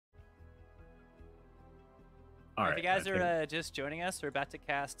All If right. you guys are just joining us, we're about to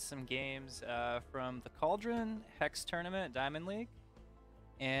cast some games from the Cauldron Hex Tournament Diamond League.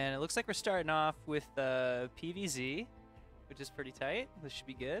 And it looks like we're starting off with PVZ, which is pretty tight. This should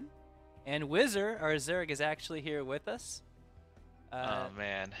be good. And Wizzer, our Zerg, is actually here with us. Oh,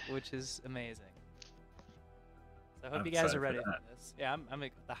 man. Which is amazing. So I hope you guys are ready for this. Yeah,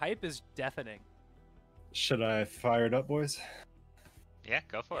 the hype is deafening. Should I fire it up, boys? Yeah,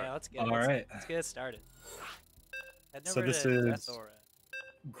 go for it. Yeah, let's get it started. So this is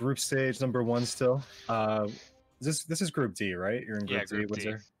group stage number 1 still. This is group D, right? You're in group D,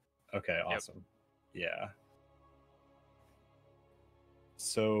 Wizzer? Okay, awesome. Yep. Yeah.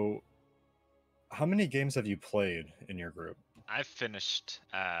 So how many games have you played in your group? I've finished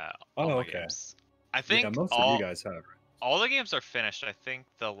all my games. I think most of you guys have. All the games are finished. I think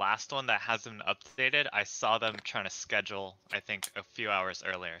the last one that hasn't been updated, I saw them trying to schedule, I think, a few hours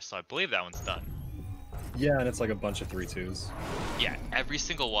earlier. So I believe that one's done. Yeah, and it's like a bunch of 3-2s. Yeah, every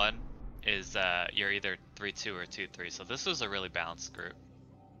single one is you're either 3-2 or 2-3. So this was a really balanced group.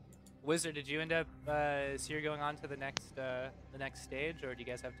 Wizard, did you end up so you're going on to the next stage, or do you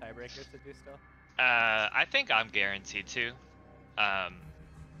guys have tiebreakers to do still? I think I'm guaranteed to.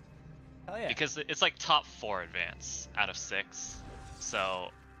 Hell yeah. Because it's like top 4 advance out of 6. So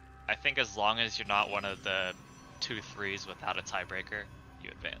I think as long as you're not one of the 2-3s without a tiebreaker,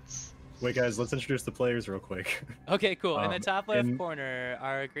 you advance. Wait, guys, let's introduce the players real quick. Okay, cool. In the top left corner,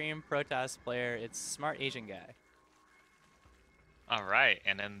 our green Protoss player, it's Smart Asian Guy. All right,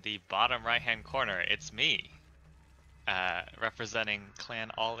 and in the bottom right-hand corner, it's me, representing Clan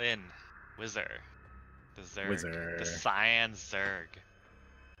All In, Wizzer, the Zerg, the Cyan Zerg.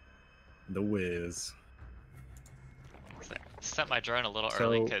 The Wiz. Set my drone a little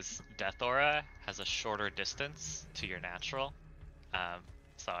early because Death Aura has a shorter distance to your natural.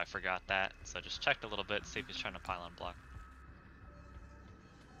 So I forgot that. So just checked a little bit, see if he's trying to pylon block.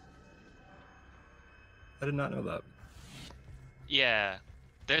 I did not know that. Yeah,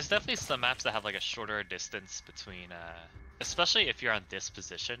 there's definitely some maps that have like a shorter distance between, especially if you're on this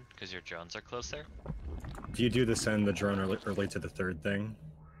position because your drones are closer. Do you do the send the drone early to the 3rd thing?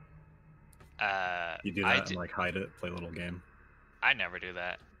 You do that and like hide it, play a little game? I never do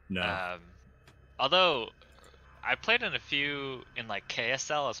that. No. Although I played in a few in like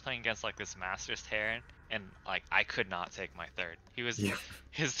KSL. I was playing against like this Masters Terran, and like I could not take my 3rd. He was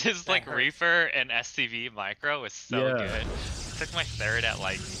his like hurts. Reaper and SCV micro was so good. I took my 3rd at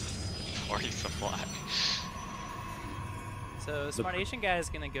like 40 supply. So Smart Asian Guy is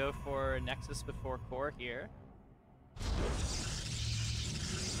gonna go for Nexus before Core here.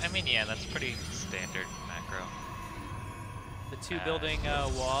 I mean, yeah, that's pretty standard macro. The 2 building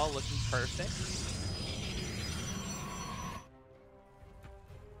wall looking perfect.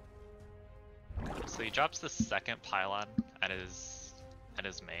 So he drops the 2nd pylon at his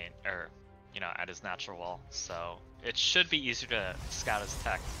main, or at his natural wall. So it should be easier to scout his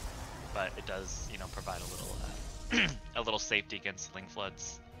tech, but it does provide a little a little safety against Ling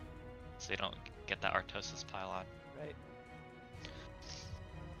Floods, so you don't get that Artosis pylon. Right.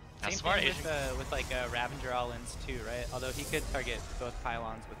 Same thing with like Ravager all-ins too, right? Although he could target both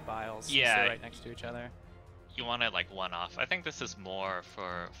pylons with vials, so right next to each other. You want to like one off. I think this is more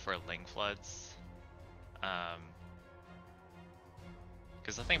for Ling Floods,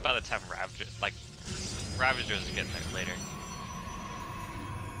 because I think by the time Ravagers are getting there later.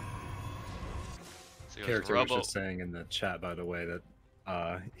 So Character was just saying in the chat, by the way, that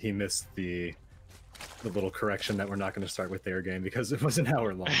he missed the little correction that we're not going to start with their game because it was an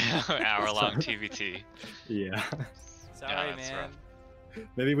hour long. Hour-long TVT. Yeah. Sorry, man. Rough.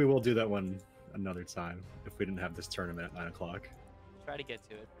 Maybe we will do that one another time if we didn't have this tournament at 9 o'clock. Try to get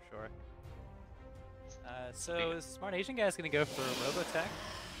to it for sure. So Smart Asian Guy is going to go for Robotech.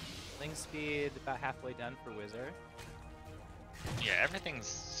 Ling speed about halfway done for Wizard. Yeah, everything's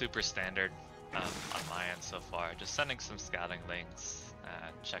super standard on my end so far. Just sending some scouting links,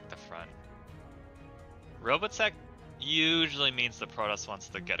 check the front. Robotech usually means the Protoss wants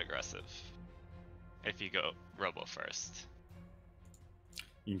to get aggressive if you go Robo first.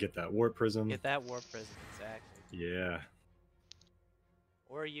 You can get that Warp Prism. Get that Warp Prism, exactly. Yeah.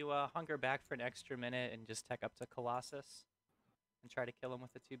 Or you hunger back for an extra minute and just tech up to Colossus and try to kill him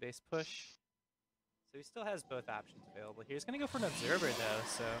with a 2-base push. So he still has both options available here. He's going to go for an Observer though,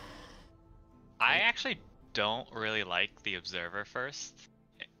 so... I actually don't really like the Observer first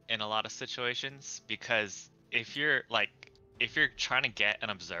in a lot of situations, because if you're trying to get an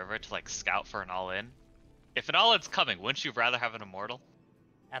Observer to like scout for an all-in, if an all-in's coming, wouldn't you rather have an Immortal?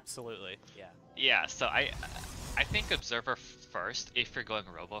 Absolutely, yeah. Yeah, so I think Observer first, if you're going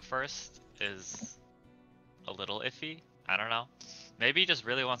Robo first, is a little iffy. I don't know. Maybe he just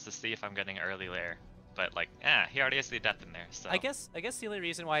really wants to see if I'm getting early layer. But like, he already has the adept in there. So I guess the only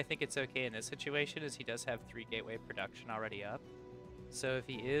reason why I think it's okay in this situation is he does have 3 gateway production already up. So if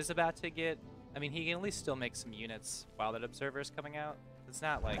he is about to get, I mean, he can at least still make some units while that observer is coming out. It's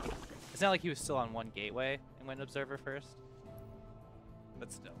not like he was still on 1 gateway and went observer first.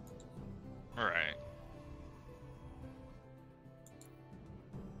 But still. All right.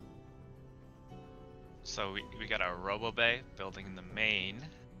 So we got a Robo Bay building in the main.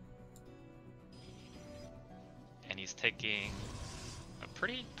 And he's taking a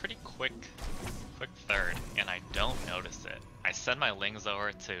pretty quick third, and I don't notice it. I send my lings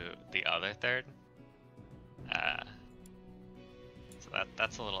over to the other third. So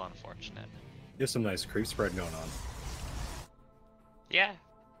that's a little unfortunate. You have some nice creep spread going on. Yeah.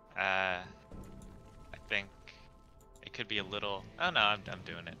 I think it could be a little. Oh no, I'm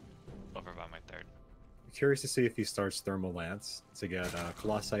doing it over by my third. I'm curious to see if he starts Thermal Lance to get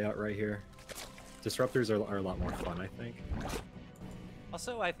Colossi out right here. Disruptors are a lot more fun, I think.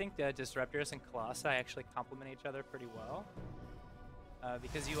 Also, I think Disruptors and Colossi actually complement each other pretty well.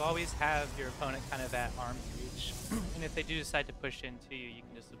 Because you always have your opponent kind of at arm's reach. And if they do decide to push into you, you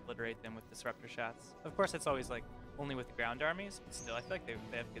can just obliterate them with Disruptor shots. Of course, it's always like only with the ground armies, but still, I feel like they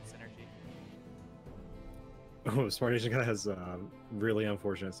have good synergy. Oh, Smart Asian guy has a really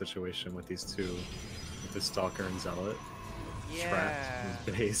unfortunate situation with these two, with the Stalker and Zealot. Yeah. Trapped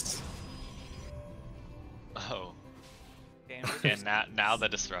in base. Oh. And now the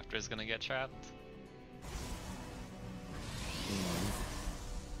Disruptor is gonna get trapped?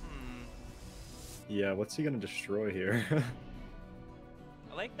 Yeah, what's he gonna destroy here?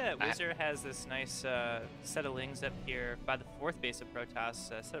 I like that Wizzer has this nice set of lings up here by the 4th base of Protoss,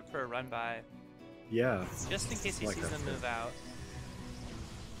 set up for a run by. Yeah. Just in case he sees them move out.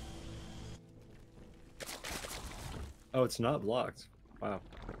 Oh, it's not blocked. Wow.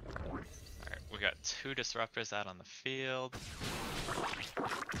 Alright, we got 2 Disruptors out on the field.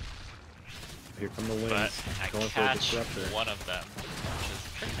 Here come the wings. But I Going catch one of them, which is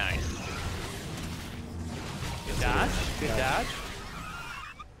pretty nice. Good dodge. Good dodge.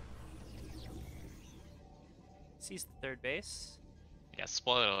 Sees the 3rd base. Yeah,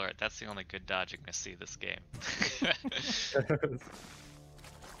 spoiler alert, that's the only good dodge you're gonna see this game.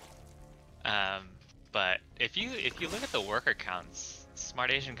 But if you look at the worker counts,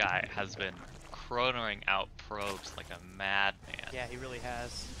 Smart Asian guy has been chronoing out probes like a madman. Yeah, he really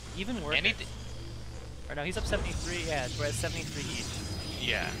has. Even worse. Or no, he's up 73. Yeah, we're at 73 each.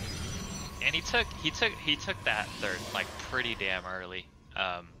 Yeah, and he took that third like pretty damn early.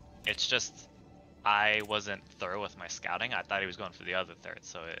 It's just I wasn't thorough with my scouting. I thought he was going for the other third,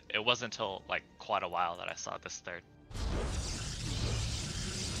 so it wasn't until like quite a while that I saw this third.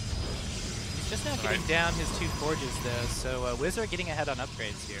 He's just now getting down his 2 forges though, so Wizzer getting ahead on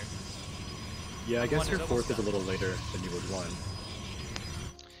upgrades here. Yeah, I guess your 4th is a little later than you would want.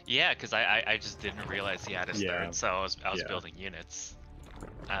 Yeah, because I just didn't realize he had his third, so I was building units.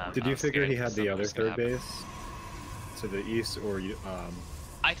 Did you figure he had the other third base to the east, or you?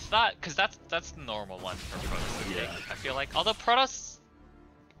 I thought, because that's the normal one for Protoss to take, I feel like. Although Protoss,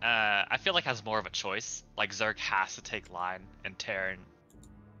 I feel like has more of a choice. Like Zerg has to take line, and Terran,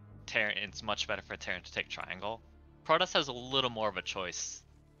 it's much better for Terran to take triangle. Protoss has a little more of a choice,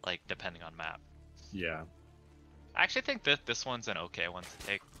 like depending on map. Yeah. I actually think that this one's an okay one to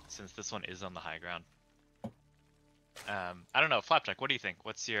take, since this one is on the high ground. I don't know, Flapjack, what do you think?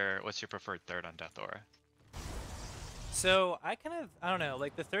 What's your preferred third on Death Aura? So I don't know,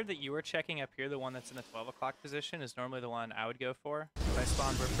 like the third that you were checking up here, the one that's in the 12 o'clock position, is normally the one I would go for if I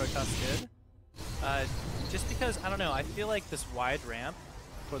spawned where Protoss did. Just because, I don't know, I feel like this wide ramp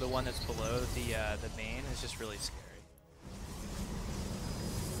for the one that's below the main is just really scary.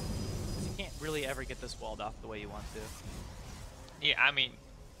 You can't really ever get this walled off the way you want to. Yeah, I mean,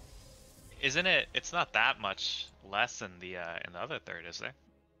 isn't it? It's not that much less in the other third, is there?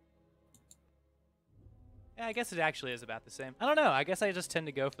 Yeah, I guess it actually is about the same. I don't know. I guess I just tend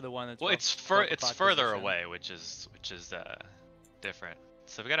to go for the one that's. Well, it's further away, which is different.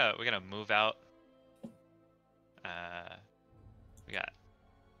 So we gotta move out. We got.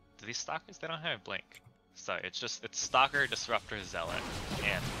 Do these stalkers? They don't have a blink. So it's Stalker, Disruptor, Zealot,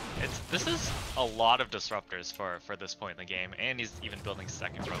 and this is a lot of Disruptors for this point in the game, and he's even building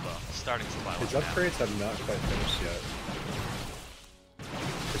second Robo, starting supply. His upgrades have not quite finished yet.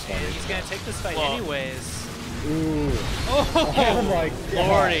 And he's gonna take this fight anyways. Ooh. Oh my god.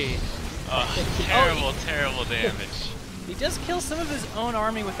 Lordy. Terrible damage. He does kill some of his own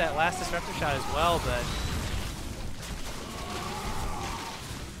army with that last Disruptor shot as well, but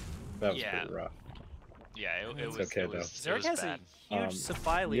that was pretty rough. Yeah, it was okay, it was, Zerg it was has bad. a huge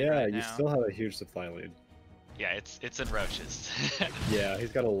supply lead yeah, right now. you still have a huge supply lead. Yeah, it's in roaches. Yeah,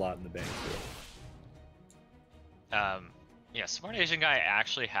 he's got a lot in the bank too. Yeah, Smart Asian guy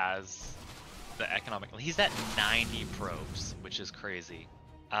actually has the economic. He's at 90 probes, which is crazy.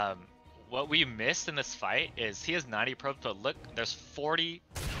 What we missed in this fight is he has 90 probes, but look, there's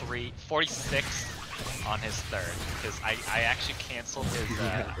 46 on his third. Because I actually canceled his.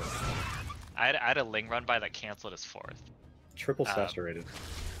 I had a Ling run by that canceled his fourth. Triple saturated.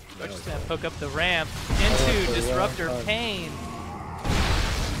 We're just gonna poke up the ramp into Disruptor Pain.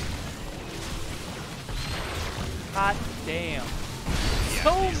 Hot damn. Yeah,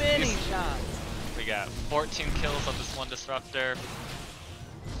 So many shots. We got 14 kills on this one Disruptor,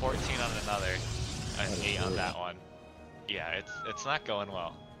 14 on another, and 8 on that one. Yeah, it's not going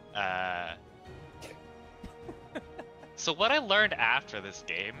well. So what I learned after this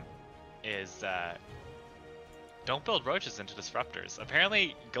game is don't build roaches into Disruptors.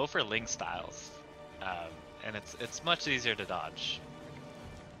 Apparently, go for Ling styles, and it's much easier to dodge,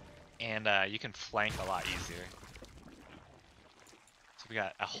 and you can flank a lot easier. So we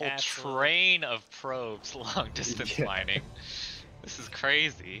got a whole train of probes long distance mining. This is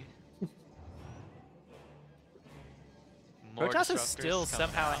crazy. Protoss is still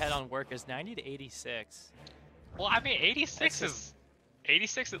somehow ahead on workers, 90 to 86. Well, I mean, 86 is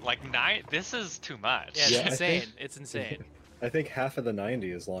like 9. This is too much. Yeah, it's insane. It's insane. I think half of the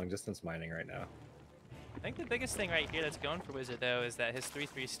 90 is long distance mining right now. I think the biggest thing right here that's going for Wizard though is that his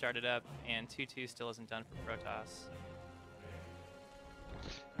 3-3 started up and 2-2 still isn't done for Protoss.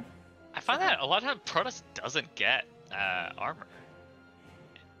 I find that a lot of times Protoss doesn't get armor.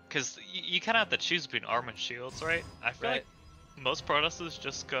 Because you kind of have to choose between armor and shields, right? I feel like most Protosses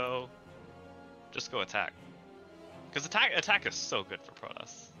just go attack. Because attack is so good for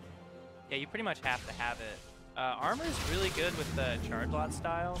Protoss. Yeah, you pretty much have to have it. Armor is really good with the charge lot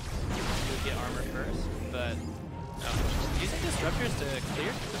style. You get armor first, but using disruptors to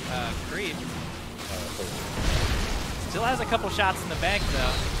clear creep. Still has a couple shots in the bank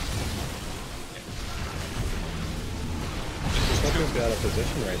though. Disruptor's got a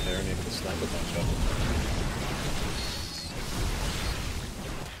position right there and able to snipe a bunch of them.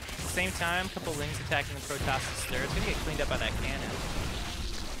 At the same time, a couple Lings attacking the Protoss' third. It's gonna get cleaned up by that cannon.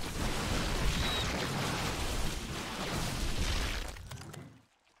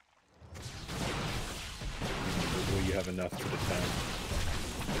 Will you have enough to defend?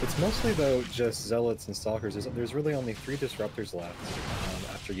 It's mostly though just Zealots and Stalkers. There's really only 3 Disruptors left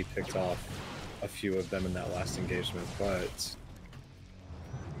after you picked off a few of them in that last engagement, but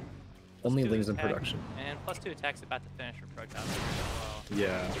only Lings in production. And +2 attacks about to finish for Protoss as well.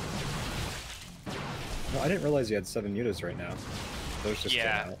 Yeah. No, I didn't realize you had 7 mutas right now. Those just came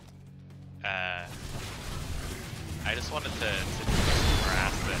out. I just wanted to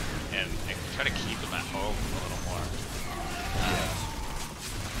harass them and try to keep them at home a little more.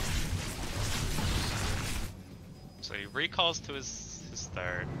 So he recalls to his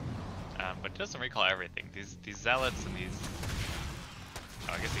third, but he doesn't recall everything. These Zealots and these...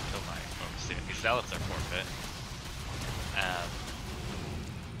 Oh, I guess he killed my... Oh, these Zealots are forfeit.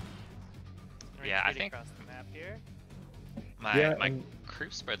 Yeah, I think... Across the map here. My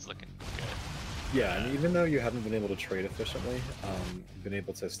creep spread's looking good. Yeah, and even though you haven't been able to trade efficiently, you've been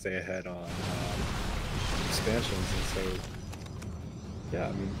able to stay ahead on expansions, and so yeah,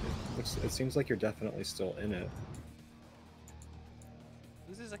 I mean, it seems like you're definitely still in it.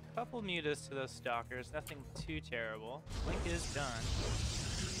 Loses a couple mutas to those stalkers, nothing too terrible. Blink is done.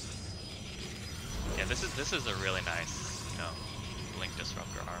 Yeah, this is a really nice, Blink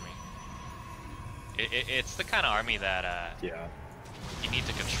Disruptor army. It's the kind of army that you need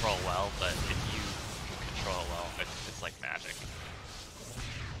to control well, but if you control it well, it's like magic.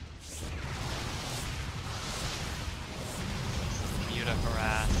 Muta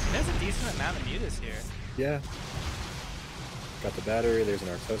harass. There's a decent amount of mutas here. Yeah. Got the battery, there's an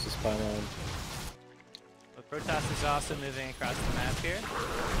Artosis pylon. But Protoss is also moving across the map here.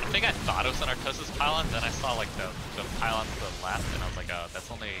 I think I thought it was an Artosis pylon, then I saw like the pylon to the left, and I was like, oh, that's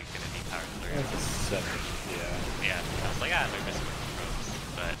only gonna need power 3. That's a 7, yeah. Yeah, I was like, they're missing probes.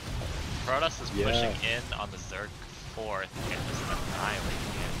 But Protoss is pushing in on the Zerg 4th and just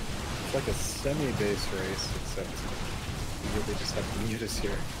annihilating it. It's like a semi-base race, except you really just have mutas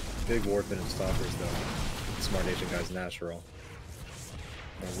here. Big warping and stalkers though. Smart Asian guy's natural.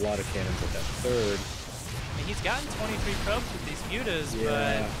 And a lot of cannons at that third. I mean, he's gotten 23 probes with these mutas,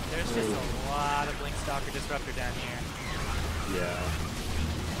 but there's just a lot of Blink Stalker Disruptor down here. Yeah.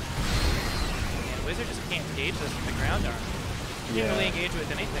 And Wizzer just can't engage this with the ground arm. He can't really engage with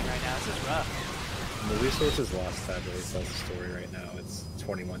anything right now. This is rough. And the resources lost tab really tells the story right now. It's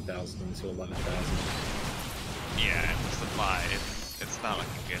 21,000 to 11,000. Yeah, and the supply, it's not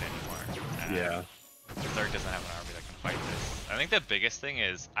looking good anymore. Yeah. Zerg doesn't have an army that can fight this. I think the biggest thing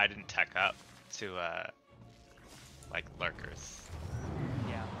is I didn't tech up to like lurkers.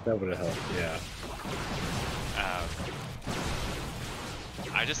 Yeah. That would have helped, yeah.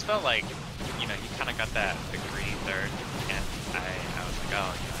 I just felt like, you know, you kind of got the green third, and I was like,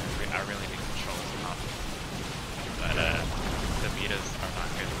 oh, you know, I really need control of the top. But the metas are not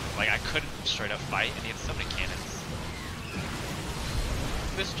good. Like, I couldn't straight up fight, and he had so many cannons.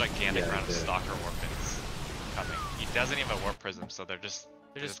 This gigantic round of Stalker Warpins coming. He doesn't even have a Warp Prism, so they're just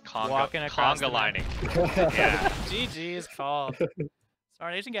walking across conga lining. Yeah. GG is called.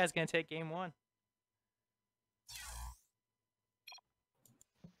 Smart Asian guy's gonna take game 1.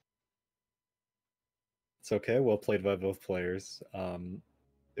 It's okay, well played by both players.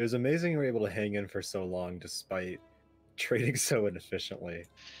 It was amazing you were able to hang in for so long despite trading so inefficiently.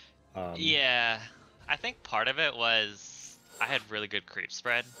 Yeah, I think part of it was I had really good creep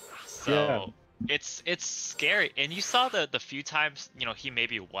spread, so it's scary. And you saw the few times, you know, he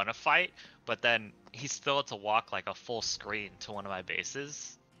maybe won a fight, but then he still had to walk like a full screen to one of my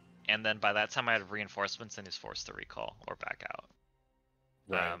bases, and then by that time I had reinforcements and he's forced to recall or back out.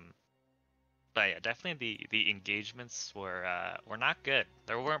 Right. But yeah, definitely the engagements were not good.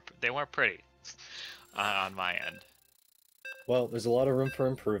 They weren't pretty on my end. Well, there's a lot of room for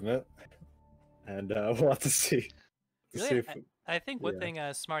improvement, and we'll have to see. Really, I think one thing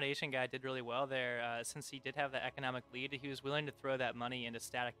Smart Asian guy did really well there, since he did have the economic lead, he was willing to throw that money into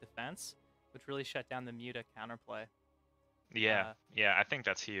static defense, which really shut down the Muta counterplay. Yeah, yeah, I think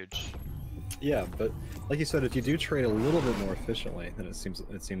that's huge. Yeah, but like you said, if you do trade a little bit more efficiently, then it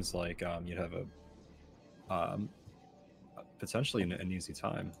seems like you'd have a potentially an easy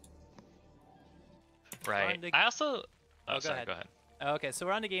time. Right. I also. Oh, go ahead. Okay, so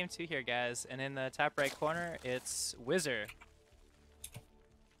we're on to game 2 here, guys, and in the top right corner, it's Wizzer.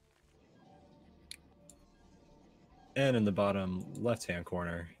 And in the bottom left-hand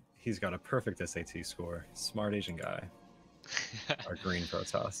corner, he's got a perfect SAT score. Smart Asian guy. Our green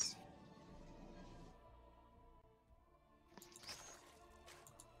Protoss.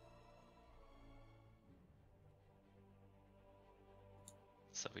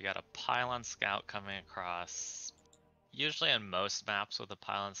 So we got a pylon scout coming across. Usually on most maps with a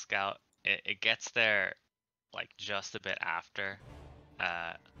pylon scout, it gets there like just a bit after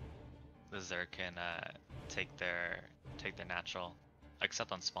the Zerg can take their natural,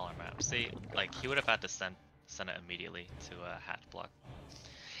 except on smaller maps. See, like he would have had to send it immediately to a hatch block.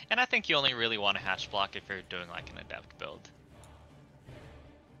 And I think you only really want a hatch block if you're doing like an adept build.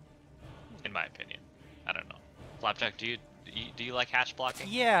 In my opinion. I don't know. Flapjack, do you like hatch blocking?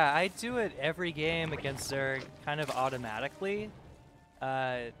 Yeah, I do it every game against Zerg kind of automatically.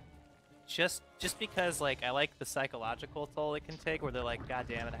 Just because like I like the psychological toll it can take where they're like, God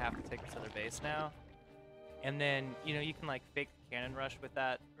damn it, I have to take this other base now. And then, you know, you can like fake the cannon rush with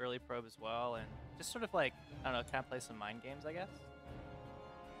that early probe as well, and just sort of like, I don't know, kind of play some mind games, I guess.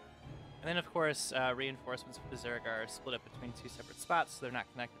 And then of course, reinforcements for the Zerg are split up between 2 separate spots, so they're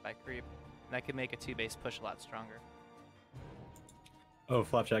not connected by creep. And that can make a 2-base push a lot stronger. Oh,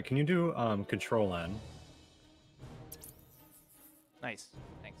 Flapjack, can you do Control N? Nice,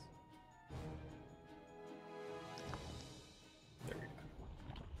 thanks. There we go.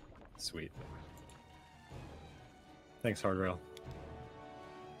 Sweet. Thanks, Hardrail.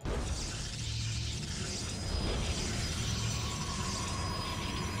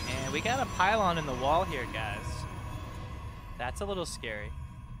 And we got a pylon in the wall here, guys. That's a little scary.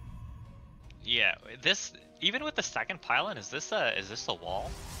 Yeah, this even with the second pylon, is this a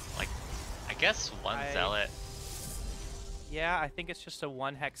wall? Like, I guess one zealot. Yeah, I think it's just a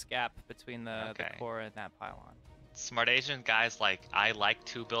 1 hex gap between the core and that pylon. Smart Asian guys like, I like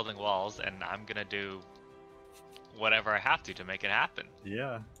 2 building walls, and I'm gonna do whatever I have to make it happen.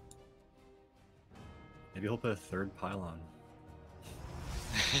 Yeah. Maybe he'll put a 3rd pylon.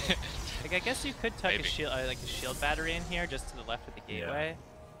 Like, I guess you could tuck a shield, like a shield battery in here, just to the left of the gateway.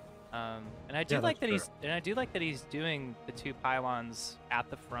 And I do like that he's doing the 2 pylons at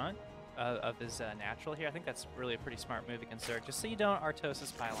the front of his natural here. I think that's really a pretty smart move against Zerg, just so you don't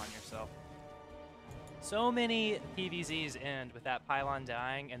Artosis pylon yourself. So many PVZs end with that pylon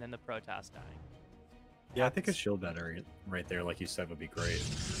dying and then the Protoss dying. Yeah, I think a shield battery right there, like you said, would be great.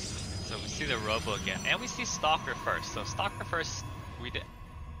 So we see the Robo again, and we see Stalker first. So Stalker first, we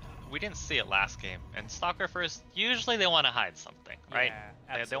didn't see it last game, and Stalker first, usually they want to hide something, right?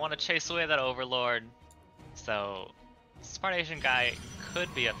 Yeah, they want to chase away that Overlord, so Smart Asian guy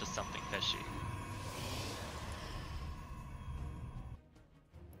could be up to something fishy.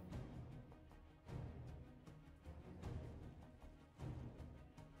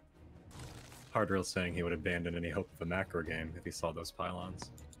 Hardreal saying he would abandon any hope of a macro game if he saw those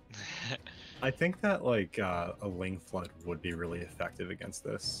pylons. I think that like a Ling Flood would be really effective against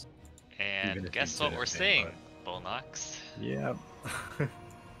this. And guess what we're seeing, Vulnox. Yeah. And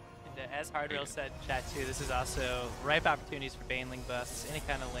as Hardreal said in chat too, this is also ripe opportunities for Baneling busts, any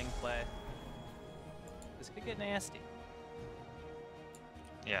kind of Ling play. This could get nasty.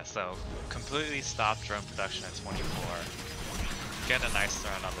 Yeah, so completely stop drone production at 24. Get a nice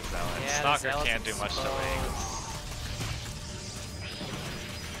throw on the Zealot. Yeah, Stalker can't do much to Lings.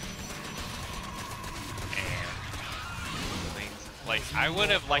 And Lings, like, I would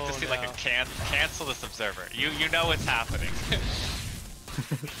have liked to see like a cancel this observer. You know what's happening.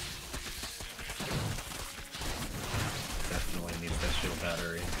 Definitely needs that shield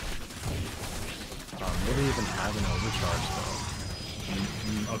battery. Would he even have an overcharge though?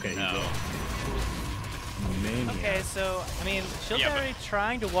 Okay, no. He did. Maniac. Okay, so, I mean, shield Yeah, battery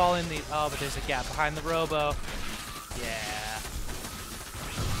trying to wall in the... Oh, but there's a gap behind the Robo. Yeah.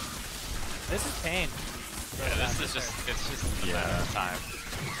 This is pain. Yeah, this is just, it's just a matter of time.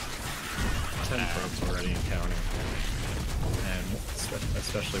 10 probes already in counting. And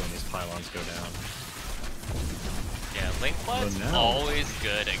especially when these pylons go down. Yeah, Ling Flood's Well, now- always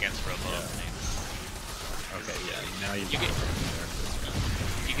good against Robo openings. Okay, yeah, now you get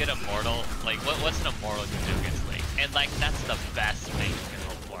Immortal. Like, what's an Immortal gonna do against Ling? And like, that's the best thing you can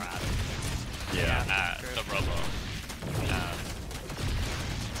hope for out of the Robo.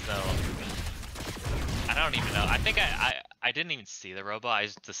 So I don't even know. I think I didn't even see the Robo. I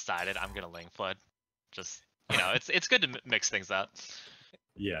just decided I'm gonna Ling Flood. Just, you know, it's good to mix things up.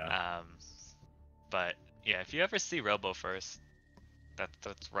 Yeah. But yeah, if you ever see Robo first,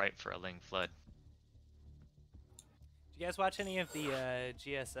 that's right for a Ling Flood. Did you guys watch any of the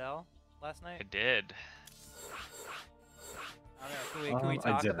GSL last night? I did. I don't know. Can we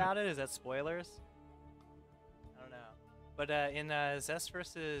talk about it? Is that spoilers? I don't know. But in Zest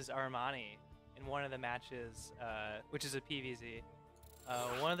versus Armani, in one of the matches, which is a PvZ,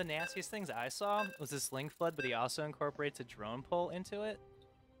 one of the nastiest things I saw was this Ling Flood, but he also incorporates a drone pull into it.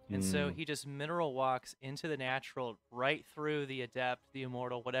 And so he just mineral walks into the natural, right through the Adept, the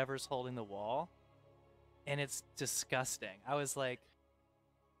Immortal, whatever's holding the wall. And it's disgusting. I was like,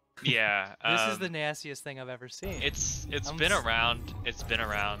 yeah, this is the nastiest thing I've ever seen. It's been around. It's been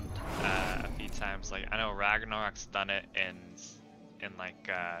around a few times. Like, I know Ragnarok's done it in like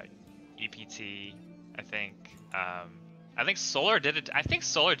EPT. I think Solar did it. I think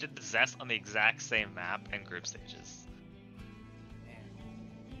Solar did the Zest on the exact same map in group stages.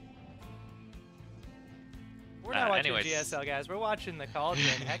 We're not watching anyways. GSL, guys. We're watching the Cauldron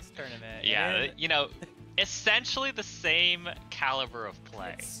Hex tournament. Yeah, you know, essentially the same caliber of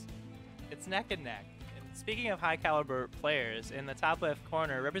play. It's neck and neck. And speaking of high caliber players, in the top left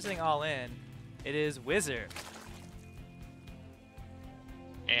corner, representing All In, it is Wizzer.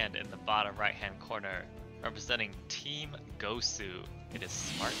 And in the bottom right hand corner, representing Team Gosu, it is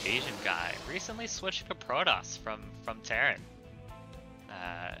Smart Asian Guy, recently switching to Protoss from Terran.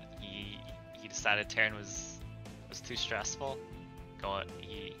 He decided Terran was too stressful.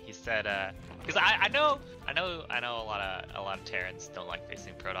 He said, because I know a lot of Terrans don't like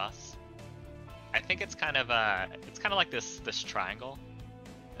facing Protoss. I think it's kind of like this triangle,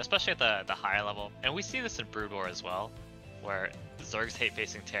 especially at the higher level, and we see this in Brood War as well, where Zergs hate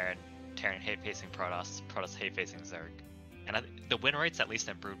facing Terran, Terran hate facing Protoss, Protoss hate facing Zerg, and the win rates, at least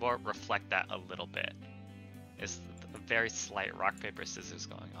in Brood War, reflect that a little bit. It's a very slight rock paper scissors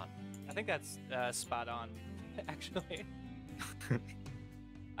going on. I think that's spot on, actually.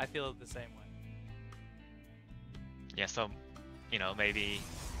 I feel the same way. Yeah, so, you know, maybe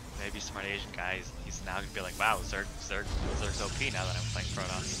Smart Asian Guy, he's now gonna be like, wow, Zerg's OP now that I'm playing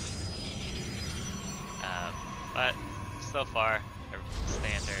Protoss. But so far, everything's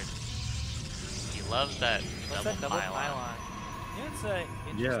standard. He loves that double pylon. You know,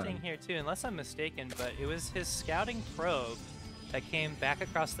 it's interesting here too, unless I'm mistaken, but it was his scouting probe that came back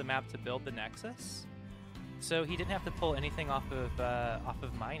across the map to build the Nexus, so he didn't have to pull anything off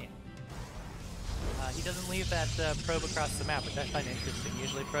of mining. He doesn't leave that probe across the map, which I find interesting.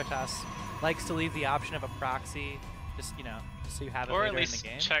 Usually Protoss likes to leave the option of a proxy, just so you have it or later at least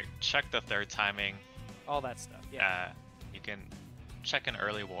in the game. check the third timing. All that stuff. Yeah. You can check an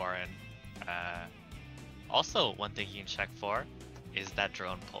early Warren. Also, one thing you can check for is that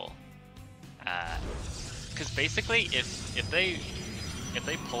drone pull. Because basically, if they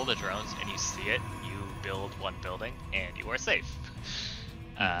pull the drones and you see it, you build one building and you are safe.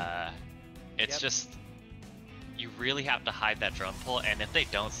 It's just, you really have to hide that drone pull, and if they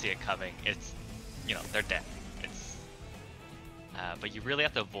don't see it coming, it's, you know, they're dead. but you really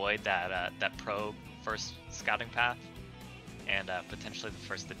have to avoid that probe first scouting path, and potentially the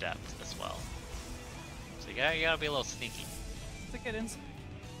first adept as well. So you gotta be a little sneaky. It's a good insight.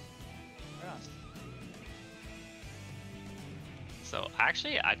 Right on. So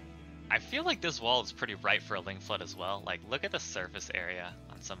actually, I feel like this wall is pretty ripe for a Ling Flood as well. Like, look at the surface area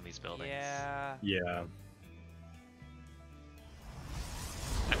on some of these buildings. Yeah. Yeah.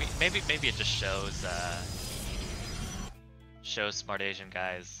 I mean, maybe it just shows Smart Asian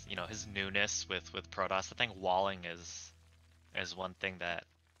guys, you know, his newness with Protoss. I think walling is one thing that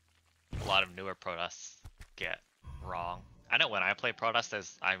a lot of newer Protoss get wrong. I know when I play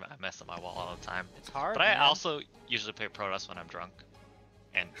Protoss, I mess up my wall all the time. It's hard, But I man. also usually play Protoss when I'm drunk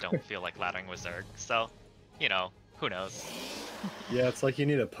and don't feel like laddering with Zerg. So, you know, who knows? Yeah, it's like you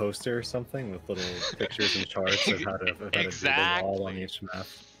need a poster or something with little pictures and charts of how to do the wall on each map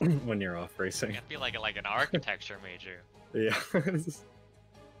when you're off racing. I feel like an architecture major. Yeah.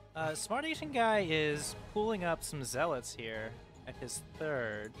 Smart Asian guy is pulling up some zealots here at his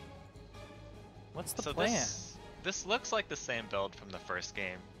third. What's the plan? This looks like the same build from the first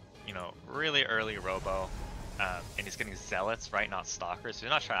game. You know, really early robo. And he's getting zealots, right? Not stalkers. So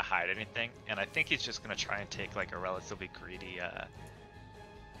he's not trying to hide anything. And I think he's just gonna try and take like a relatively greedy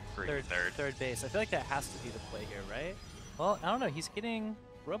third base. I feel like that has to be the play here, right? Well, I don't know. He's getting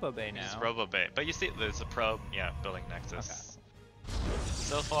Robo Bay now. He's Robo Bay, but you see, there's a probe. Yeah, building Nexus. Okay.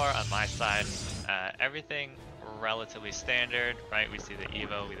 So far on my side, everything relatively standard, right? We see the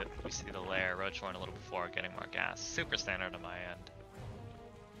Evo, we see the Lair, Roachhorn a little before getting more gas. Super standard on my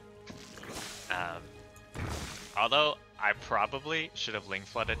end. Although I probably should have Ling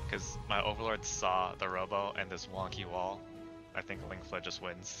Flooded because my Overlord saw the Robo and this wonky wall. I think Ling Flood just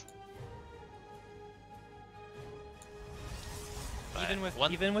wins. But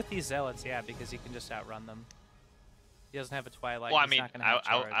even with these zealots, yeah, because he can just outrun them. He doesn't have a Twilight. Well, I he's mean, not gonna have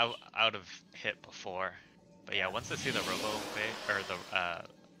charge. I would have hit before, but yeah, once I see the Robo Bay or the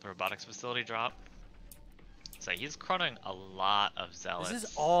robotics facility drop, so he's chronoing a lot of zealots. This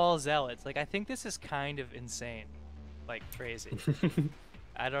is all zealots. Like, I think this is kind of insane, like crazy.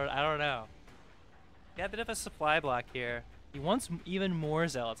 I don't know. Yeah, a bit of a supply block here. He wants even more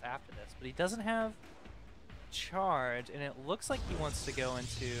zealots after this, but he doesn't have charge, and it looks like he wants to go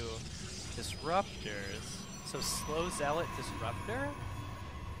into disruptors. So slow zealot disruptor.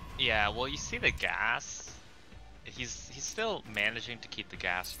 Yeah, well, you see the gas. He's still managing to keep the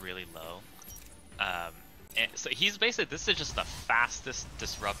gas really low. And so he's basically, this is just the fastest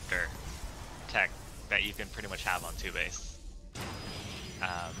disruptor tech that you can pretty much have on 2-base.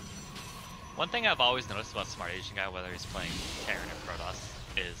 One thing I've always noticed about Smart Asian guy, whether he's playing Terran or Protoss,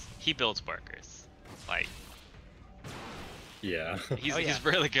 is he builds workers. Like, yeah, he's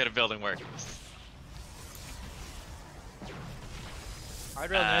really good at building workers.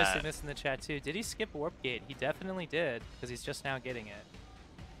 Hardrail noticing this in the chat too. Did he skip Warp Gate? He definitely did, because he's just now getting it.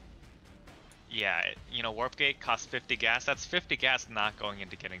 Yeah, you know, Warp Gate costs 50 gas. That's 50 gas not going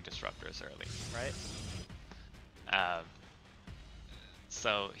into getting disruptors early. Right.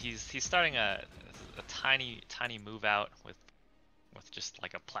 So he's starting a tiny move out with just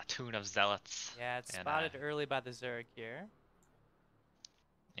like a platoon of zealots. Yeah, it's spotted early by the Zerg here.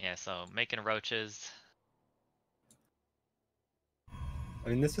 Yeah, so making roaches. I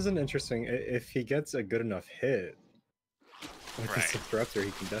mean, this is an interesting. If he gets a good enough hit with this disruptor,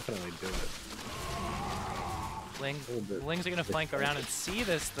 he can definitely do it. Lings are gonna flank around and see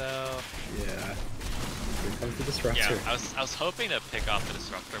this though. Yeah. Here comes the disruptor. Yeah, I was hoping to pick off the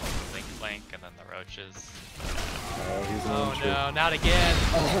disruptor with the link flank and then the roaches. Oh no, not again.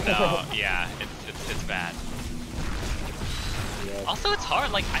 No, yeah, it's bad. Yep. Also, it's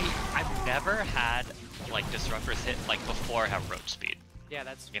hard. Like I've never had like disruptors hit like before I have roach speed. Yeah,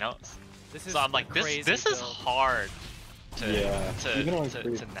 that's, you know. This is so I'm like this is hard to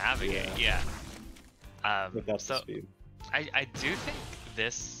navigate. Yeah. Without so the speed. I do think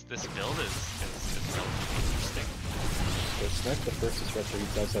this build is relatively interesting. So snipe the first disruptor, he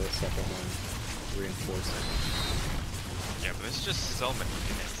does have a second one reinforcing. Yeah, but there's just so many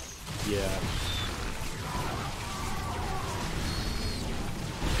units. Yeah.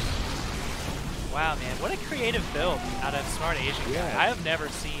 Wow, man, what a creative build out of Smart Asian guy. Yeah. I have never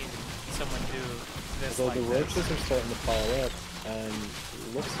seen someone do this. Although like the roaches are starting to pile up, and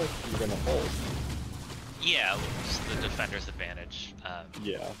it looks like you're gonna hold. Yeah, just the defender's advantage.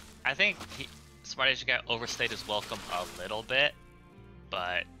 Yeah. I think Smart Asian guy overstayed his welcome a little bit,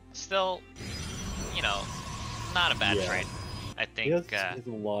 but still, you know, not a bad trade. I think he has a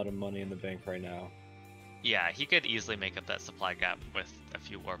lot of money in the bank right now. Yeah, he could easily make up that supply gap with a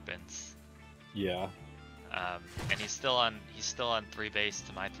few warp ins. Yeah. and he's still on 3 base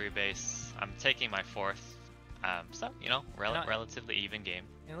to my 3 base. I'm taking my 4th. So you know, relatively even game.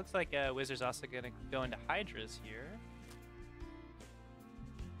 It looks like Wizzer's also gonna go into Hydras here.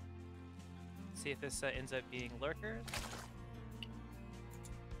 See if this ends up being Lurkers.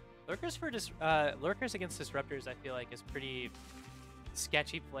 Lurkers against Disruptors, I feel like is pretty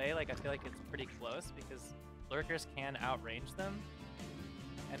sketchy play. Like I feel like it's pretty close because Lurkers can outrange them,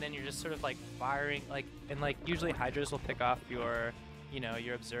 and then you're just sort of like firing and usually Hydras will pick off your, you know,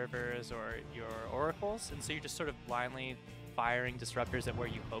 your observers or your oracles, and so you're just sort of blindly firing disruptors at where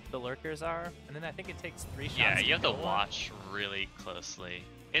you hope the Lurkers are, and then I think it takes 3 shots. Yeah, you have to watch really closely.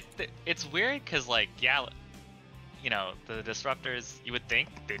 It's weird because like, yeah, you know, the disruptors, you would think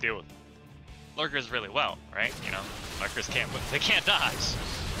they do Lurkers really well, right? You know, Lurkers can't dodge.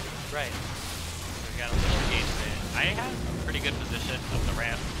 Right. So we got a little engagement. I have a pretty good position of the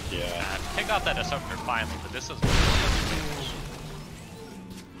ramp. Yeah. Pick off that disruptor finally, but this was really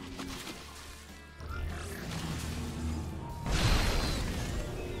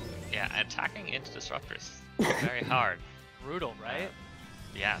yeah, attacking into disruptors very hard. Brutal, right?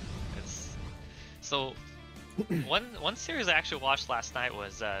 Yeah, it's so. One series I actually watched last night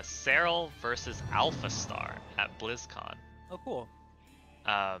was Serral versus Alpha Star at BlizzCon. Oh, cool.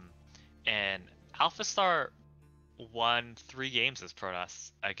 And Alpha Star won 3 games as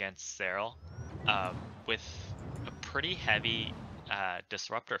Protoss against Serral, with a pretty heavy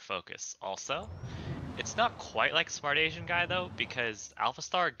disruptor focus. Also, it's not quite like Smart Asian Guy though, because Alpha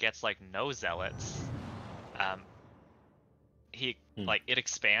Star gets like no zealots. Like it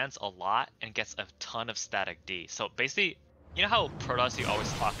expands a lot and gets a ton of static D. So basically, you know how Protoss you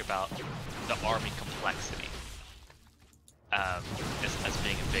always talk about the army complexity as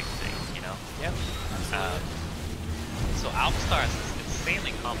being a big thing, you know? Yep. So Alpha Star is this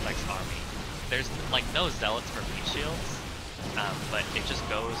insanely complex army. There's like no zealots for meat shields, but it just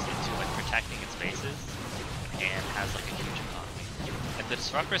goes into like protecting its bases and has like a huge economy. And the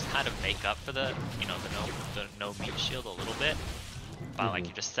disruptors kind of make up for the, you know, the no meat shield a little bit by like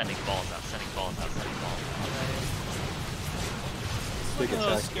you're just sending balls out. It's looking a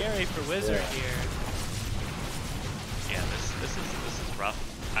little scary for Wizzer here. Yeah, this is rough.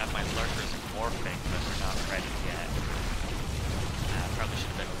 I have my Lurkers morphing, but we're not ready yet. Probably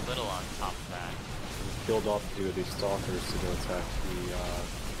should have been a little on top of that. Killed off a few of these stalkers to go attack the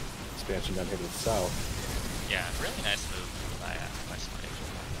expansion down here to the south. Yeah, really nice move by Smart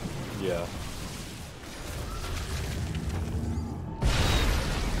Asian. Yeah.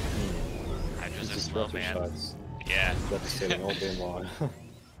 Hydras are slow, man. Shots. Yeah. Devastating all game long.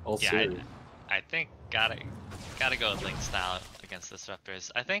 All yeah, series. I think gotta go with Link style against disruptors.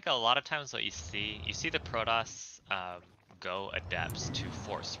 I think a lot of times what you see the Protoss go adepts to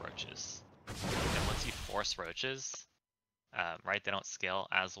force roaches, and once you force roaches, right, they don't scale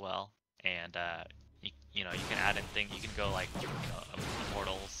as well, and you know, you can add in things. You can go like, you know,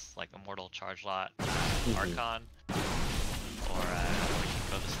 immortals, like immortal charge lot, Archon, or you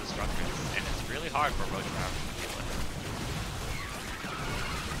can go this disruptors, and it's really hard for roach power to deal with.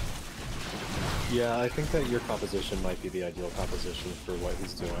 Yeah, I think that your composition might be the ideal composition for what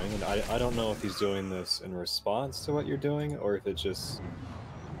he's doing, and I don't know if he's doing this in response to what you're doing, or if it just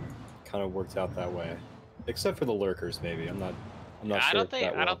kind of worked out that way. Except for the Lurkers, maybe. I'm not sure.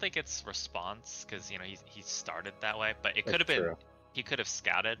 I don't think it's response, because you know he started that way, but it could have been. He could have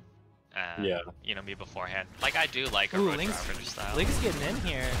scouted. Yeah. You know, me beforehand. Like I do like a roach power style. Link's getting in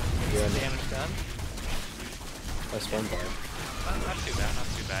here. Yeah. Some damage done. Nice run by. Not too bad, not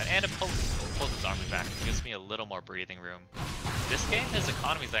too bad. And it pulls his army back. It gives me a little more breathing room. This game, his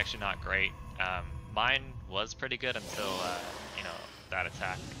economy is actually not great. Mine was pretty good until, you know, that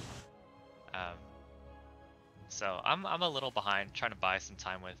attack. So I'm a little behind, trying to buy some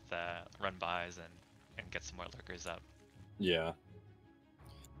time with run-bys and get some more Lurkers up. Yeah.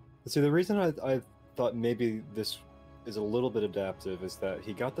 See, the reason I thought maybe this is a little bit adaptive is that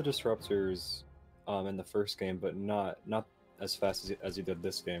he got the disruptors in the first game, but not as fast as he did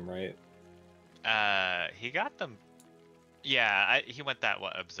this game, right? He got them. Yeah, he went that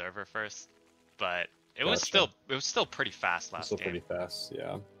observer first, but it was still pretty fast last game. Still pretty fast,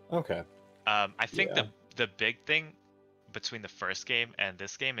 yeah. Okay. I think the big thing between the first game and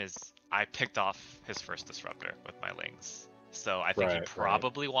this game is I picked off his first disruptor with my Lings, so I think he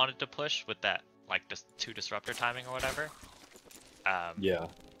probably wanted to push with that like just 2 disruptor timing or whatever. Yeah.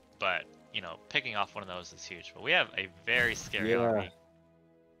 But you know, picking off one of those is huge. But we have a very scary army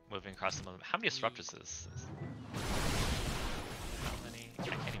moving across the moon. How many disruptors is this? How many? I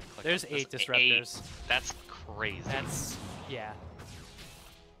can't even click. There's 8 disruptors. 8. That's crazy. That's, yeah.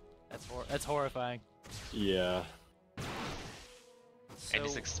 That's horrifying. Yeah. So, And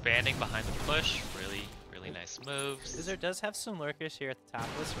he's expanding behind the push. Really, really nice moves. Wizzer does have some lurkers here at the top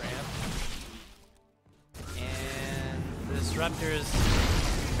of this ramp. And the Disruptor's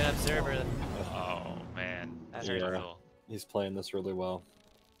an observer. Oh man, That that's hurt. brutal. He's playing this really well.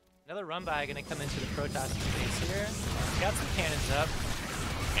 Another run by gonna come into the Protoss space here. He's got some cannons up,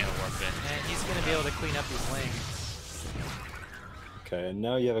 And a warp in. and he's gonna be able to clean up these lanes. Okay, and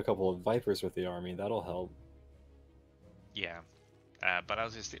now you have a couple of Vipers with the army. That'll help. Yeah. But I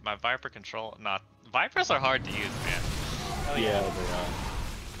was just my Viper control. Not Vipers are hard to use, man. Oh Yeah, yeah. they are.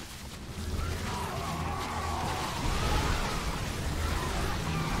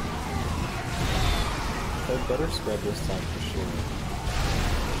 They better spread this time for sure.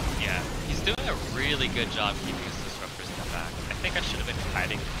 Yeah, he's doing a really good job keeping his disruptors in the back. I think I should have been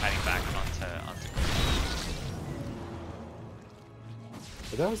hiding back onto.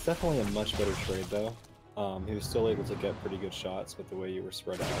 But that was definitely a much better trade, though. He was still able to get pretty good shots with the way you were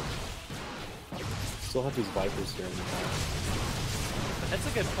spread out. Still have these Vipers here in the back. But that's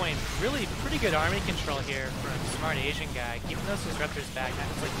a good point. Really pretty good army control here from Smart Asian guy. Keeping those Disruptors back, not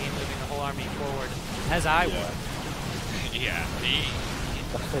just like game moving the whole army forward, as I would. Yeah,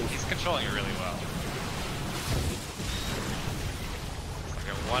 he's controlling it really well. It's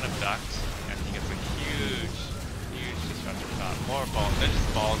like a one abduct, and he gets a huge disruptor shot. More balls. There's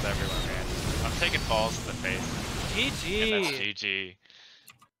just balls everywhere, man. I'm taking balls to the face. GG! And that's GG.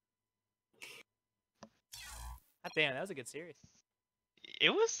 God damn, that was a good series. It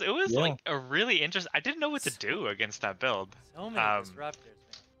was Yeah. like a really interesting. I didn't know what to do against that build. So many Disruptors, man.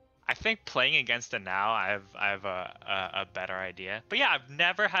 I think playing against it now, I have a better idea. But yeah, I've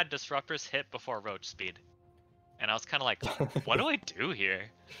never had disruptors hit before roach speed, and I was kind of like, what do I do here?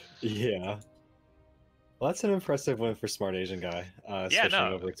 Yeah. Well, that's an impressive win for Smart Asian guy, switching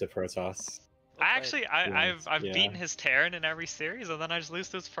no. over to Protoss. I've Yeah. beaten his Terran in every series, and then I just lose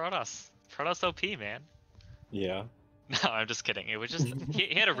to his Protoss. Protoss OP, man. Yeah. No, I'm just kidding. It was just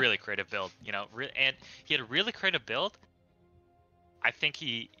he had a really creative build, you know, and he had a really creative build. I think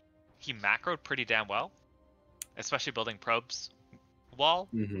he macroed pretty damn well, especially building probes wall.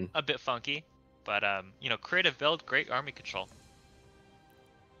 Mm-hmm. A bit funky, but you know, creative build, great army control.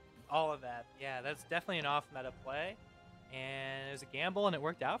 All of that. Yeah, that's definitely an off-meta play. And it was a gamble, and it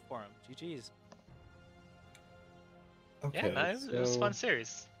worked out for him. GG's. Okay. Yeah, no, it was a fun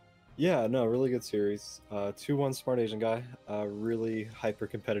series. Yeah, no, really good series. 2-1 Smart Asian guy. Really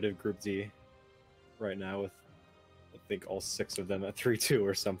hyper-competitive Group D right now with, I think, all 6 of them at 3-2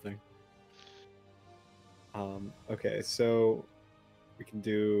 or something. Okay, so we can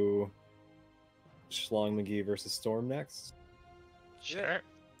do Schlong McGee versus Storm next. Sure.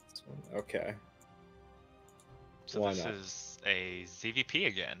 This one. Okay. So Why this not? is a ZVP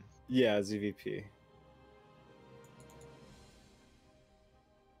again. Yeah, ZVP.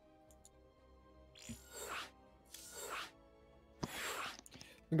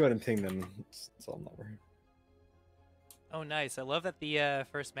 I'll go ahead and ping them cell number. Oh, nice. I love that the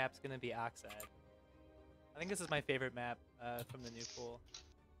first map's going to be Oxide. I think this is my favorite map from the new pool.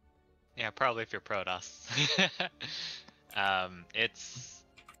 Yeah, probably if you're Protoss.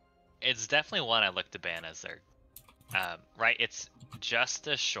 It's definitely one I look to ban as their right. It's just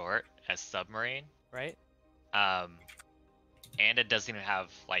as short as Submarine, Right? and it doesn't even have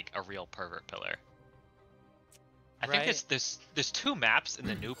like a real pervert pillar. I think Right. there's 2 maps in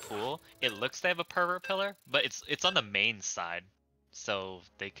the new pool. It looks they have a pervert pillar, but it's on the main side, so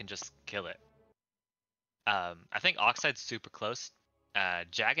they can just kill it. I think Oxide's super close.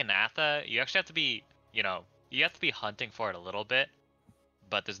 Jaganatha, you actually have to be, you have to be hunting for it a little bit,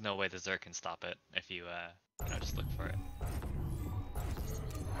 but there's no way the Zerg can stop it if you just look for it.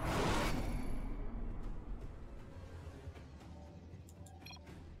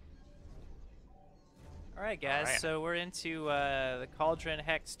 All right, guys. Alright. So we're into the Cauldron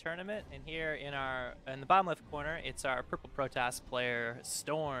Hex tournament, and here in the bottom left corner, it's our purple Protoss player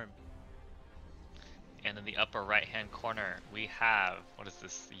Storm. And in the upper right hand corner, we have, what is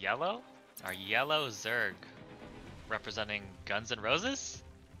this, yellow? Our yellow Zerg, representing Guns N' Roses?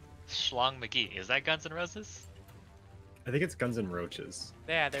 Schlong McGee, is that Guns N' Roses? I think it's Guns N' Roaches.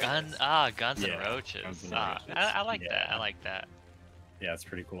 Yeah, there it is. Guns N' Yeah, Roaches. Guns N' Ah, Roaches. I like that, Yeah. I like that. Yeah, it's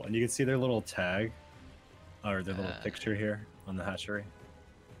pretty cool. And you can see their little tag, or their little picture here on the hatchery.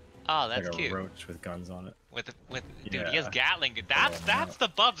 Oh, that's like a cute. roach with guns on it. Dude, he has Yeah. Gatling. That's the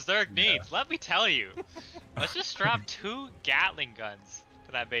buff Zerg Yeah. needs. Let me tell you. Let's just strap 2 Gatling guns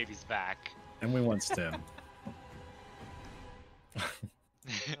to that baby's back. And we want Stim. Oh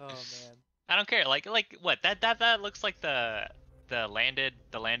man. I don't care. Like what? That looks like the the landed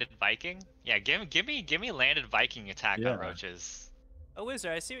Viking. Yeah, give me landed Viking attack Yeah. on roaches. Oh,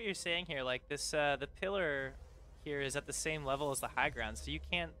 Wizzer, I see what you're saying here. Like this, the pillar here is at the same level as the high ground, so you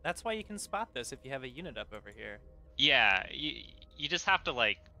can't. That's why you can spot this if you have a unit up over here. Yeah, you just have to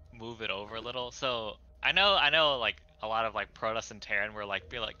like move it over a little. So I know like a lot of like Protoss and Terran were like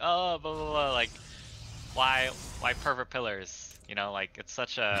be like, oh blah blah blah, like why pervert pillars? You know, like it's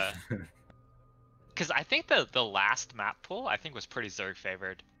such a because I think the last map pool I think was pretty Zerg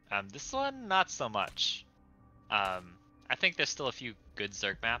favored. This one not so much. I think there's still a few good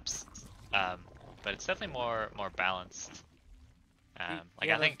Zerg maps, but it's definitely more balanced. Like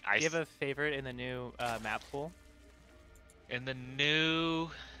I think do you have a favorite in the new map pool? in the new,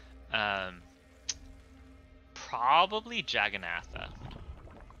 probably Jagannatha.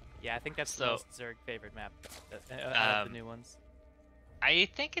 Yeah, I think that's the So, most Zerg favorite map out of the new ones. I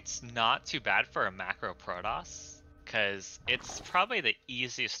think it's not too bad for a macro Protoss, because it's probably the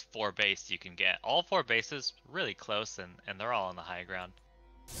easiest 4 base you can get. All 4 bases really close, and they're all on the high ground.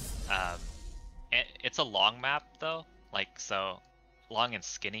 It's a long map though, like so long and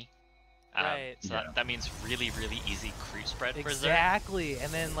skinny. Right. So that means really easy creep spread for Zerg. Exactly,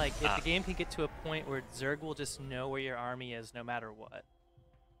 and then like if the game can get to a point where Zerg will just know where your army is no matter what.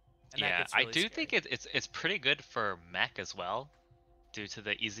 And that Yeah, gets I really do scary. think it's pretty good for mech as well, due to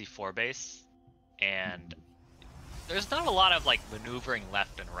the easy 4 base, and there's not a lot of like maneuvering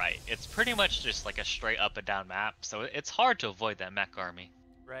left and right. It's pretty much just like a straight up and down map, so it's hard to avoid that mech army.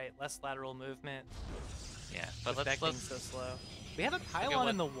 Right, less lateral movement. Yeah, but Let's let's so slow. We have a pylon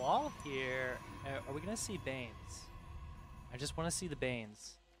in the wall here. Are we gonna see Banes? I just want to see the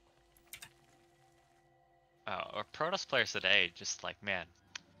Banes. or Protoss players today just like, man,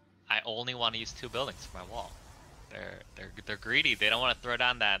 I only want to use 2 buildings for my wall. They're greedy. They don't want to throw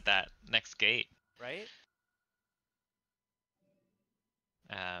down that next gate. Right?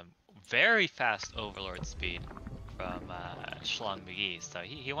 Very fast overlord speed from Schlong McGee, so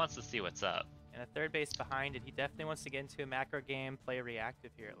he wants to see what's up. And a third base behind it. He definitely wants to get into a macro game, play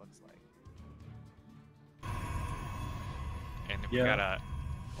reactive here, it looks like. And we got a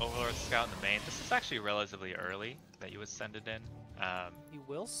overlord scout in the main. This is actually relatively early that you would send it in. He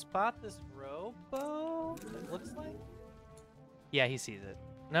will spot this robo, it looks like. Yeah, he sees it.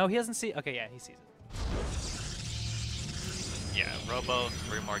 No, he doesn't see. Okay, yeah, he sees it. Yeah, robo,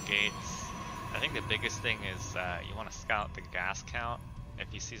 3 more gates. I think the biggest thing is you want to scout the gas count. If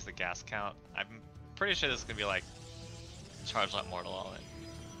he sees the gas count, I'm pretty sure this is gonna be like charge lot mortal all in.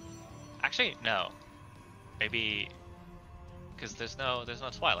 Actually, no. Maybe because there's no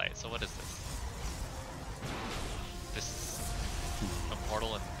twilight. So what is this? This is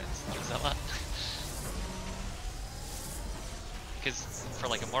immortal and Zilla. Because for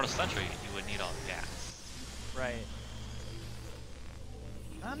like Immortal Century, you would need all the gas. Right.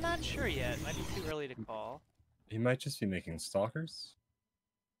 I'm not sure yet. Might be too early to call. He might just be making stalkers.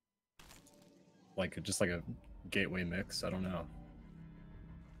 Like just like a gateway mix. I don't know.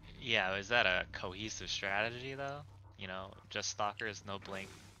 Yeah, is that a cohesive strategy though? You know, just stalkers, no blink.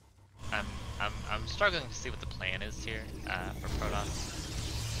 I'm struggling to see what the plan is here for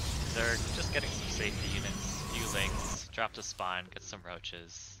Protoss. They're just getting some safety units, few links, drop the spine, get some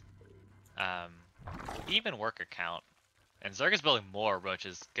roaches. Even worker count. And Zerg is building more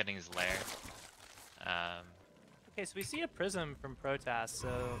roaches, getting his lair. Okay, so we see a prism from Protoss, so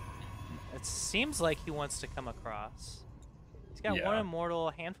it seems like he wants to come across. He's got 1 immortal,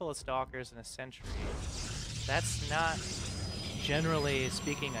 a handful of stalkers, and a sentry. That's not, generally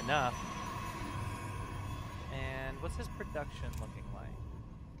speaking, enough. And what's his production looking like?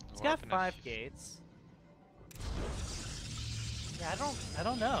 He's got 5 gates. Yeah, I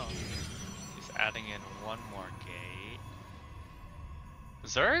don't know. He's adding in 1 more gate.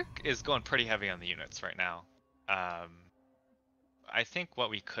 Zerg is going pretty heavy on the units right now. I think what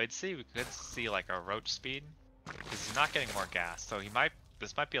we could see like a roach speed, because he's not getting more gas. So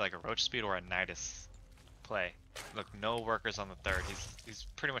this might be like a roach speed or a Nidus play. Look, no workers on the 3rd. He's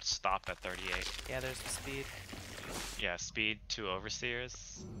pretty much stopped at 38. Yeah, there's the speed. Yeah, speed 2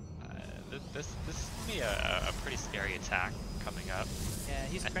 overseers. This could be a pretty scary attack coming up. Yeah,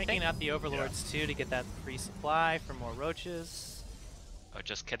 he's cranking out the overlords too to get that free supply for more roaches. Oh,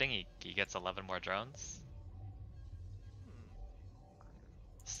 just kidding. He gets 11 more drones.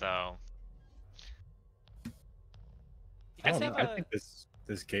 So I don't know. I think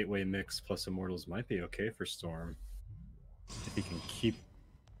this gateway mix plus immortals might be okay for Storm if he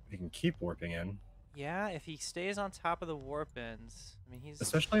can keep warping in. Yeah, if he stays on top of the warp ends, I mean he's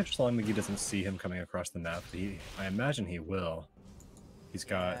especially if Schlong McGee doesn't see him coming across the map. I imagine he will. He's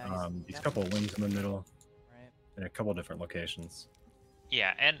got these couple of wings in the middle, right. in a couple different locations.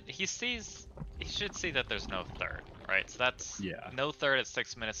 Yeah, and he should see that there's no third, right? So that's Yeah. no third at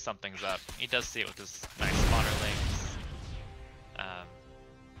 6 minutes, something's up. He does see it with his nice spawner links.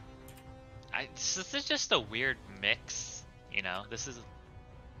 This is just a weird mix, you know. This is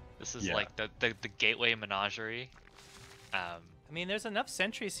Yeah. like the gateway menagerie. I mean, there's enough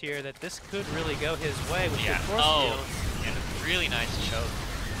sentries here that this could really go his way with Yeah. the force fields. And a really nice choke.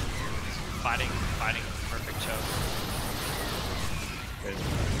 Fighting a perfect choke. Okay,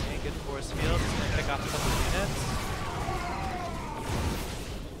 good force fields. He's gonna pick off a couple units.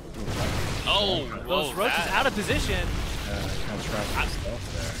 Oh, Those whoa, roaches out of position. Kind of trapped himself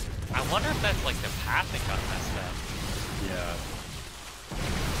there. I wonder if that's like the path that got messed up. Yeah.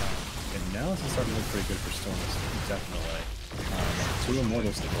 And now this is starting to look pretty good for Storms, definitely. 2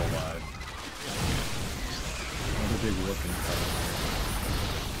 Immortals still alive. Another big whoop in front of him.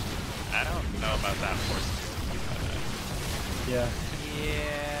 I don't know about that force field. Yeah.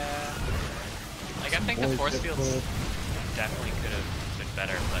 Yeah. Like, I think the force difficult. fields definitely could have been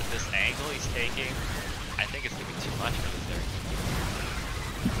better, but this angle he's taking, I think it's gonna be too much for the third.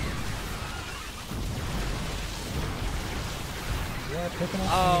 Yeah, picking up.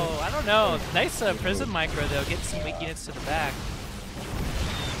 Oh, I don't know. Nice prism micro though. Getting some weak units to the back.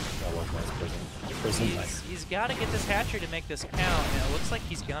 That was nice prison. He's got to get this hatchery to make this count, and it looks like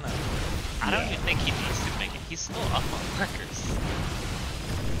he's gonna. I don't even think he needs to make it. He's still up on markers.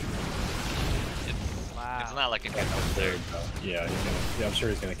 It's not like a good move there. Yeah, I'm sure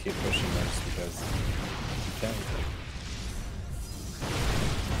he's gonna keep pushing there just because he can.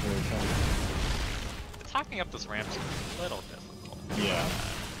 Really can. Talking up this ramp's a little difficult. Yeah.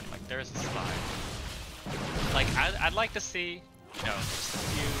 Like, there's a spot. Like, I'd like to see, you know, just a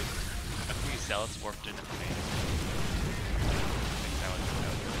few zealots warped into the main. I think that would be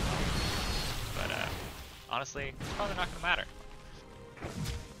really well. But honestly, it's probably not gonna matter.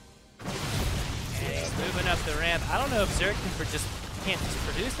 And he's moving up the ramp. I don't know if Zerg can't just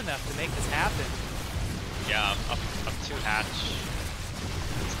produce enough to make this happen. Yeah, up 2 hatch.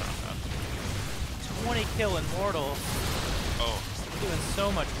 It's not enough. 20 kill Immortal. Oh. Doing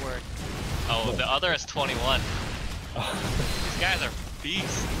so much work. Oh, the other is 21. These guys are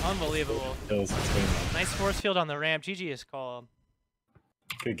beasts. Unbelievable. Kills between them. Nice force field on the ramp. GG is called.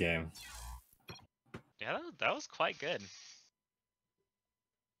 Good game. Yeah, that was quite good.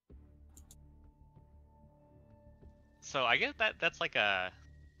 So I guess that's like a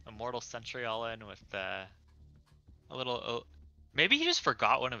Immortal Sentry all in with a little. Maybe he just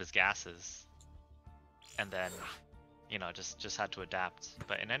forgot one of his gases, and then, you know, just had to adapt.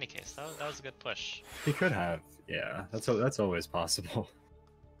 But in any case, that was a good push. He could have. Yeah, that's always possible.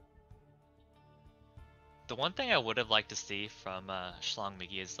 The one thing I would have liked to see from Schlong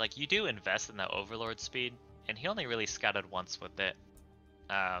McGee is, like, you do invest in that Overlord speed, and he only really scouted once with it.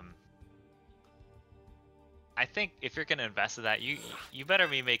 I think if you're gonna invest in that, you better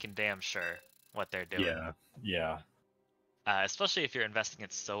be making damn sure what they're doing. Yeah. Especially if you're investing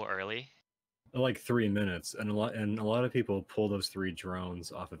it so early. Like 3 minutes, and a lot of people pull those 3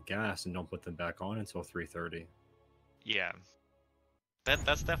 drones off of gas and don't put them back on until 3:30. Yeah,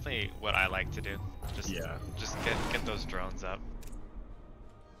 that's definitely what I like to do. Just get those drones up.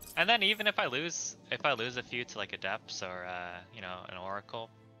 And then even if I lose a few to like a Depths or you know, an Oracle,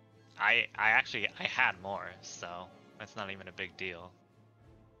 I had more, so that's not even a big deal.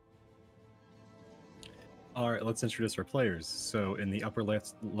 All right, let's introduce our players. So in the upper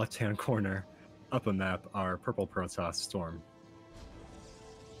left-hand corner, up a map, our purple Protoss Storm.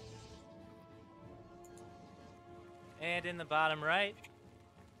 And in the bottom right,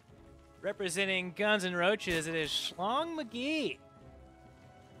 representing Guns and Roaches, it is Schlong McGee.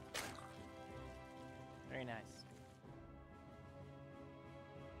 Very nice.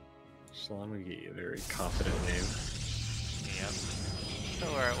 Schlong McGee, a very confident name. Yep.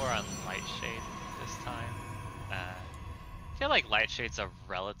 So we're on Lightshade this time. I feel like Lightshade's a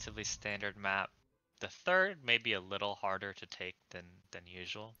relatively standard map. The third may be a little harder to take than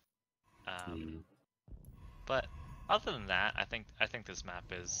usual. But other than that, I think this map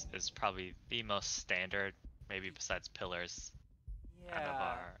is probably the most standard, maybe besides Pillars.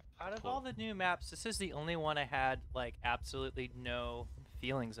 Yeah. Out of all the new maps, this is the only one I had like absolutely no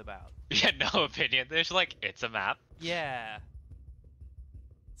feelings about. Yeah, no opinion. There's like, it's a map. Yeah.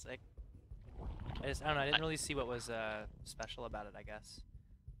 It's like, I don't know. I didn't really see what was special about it, I guess.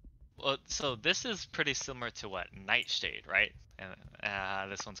 Well, so this is pretty similar to what? Nightshade, right? And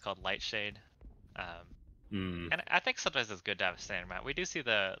this one's called Lightshade. And I think sometimes it's good to have a standard map. We do see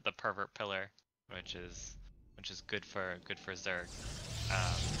the Pervert Pillar, which is good for Zerg.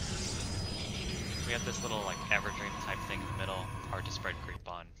 we have this little like Everdream type thing in the middle, hard to spread creep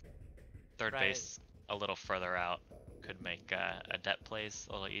on. Third Right. base a little further out could make adept plays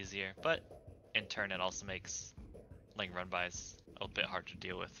a little easier, but in turn it also makes Ling run-bys a bit hard to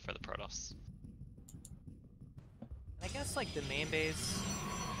deal with for the Protoss. I guess like the main base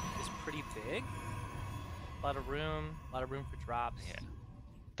is pretty big. A lot of room for drops. Yeah.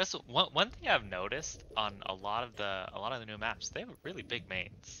 That's one thing I've noticed on a lot of the new maps. They have really big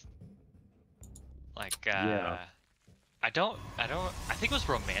mains. Like Yeah. I think it was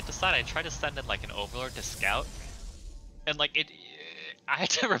Romanticide. I tried to send in like an Overlord to scout, and like I had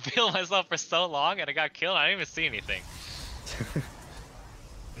to reveal myself for so long, and I got killed. I didn't even see anything.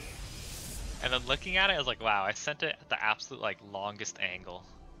 And then looking at it, I was like, wow, I sent it at the absolute like longest angle.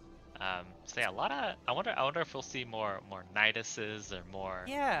 So yeah, a lot of I wonder if we'll see more Niduses or more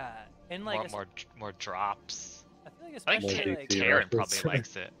Yeah, and like more drops. I feel like I think especially like Terran rushes. probably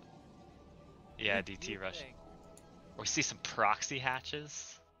likes it. Yeah, what do DT you rush. think? Or see some proxy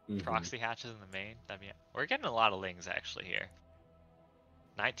hatches. Mhm. Proxy hatches in the main. We're getting a lot of lings actually here.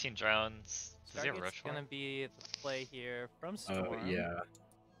 19 drones. Does he have a Stargate's rush gonna be the play here from Storm. Yeah.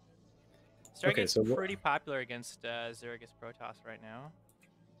 Stargate's Okay, so pretty popular against Zergus Protoss right now.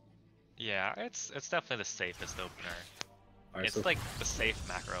 Yeah, it's definitely the safest opener. All right, It's so like the safe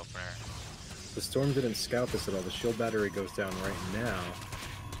macro opener. the Storm didn't scout this at all. The shield battery goes down right now.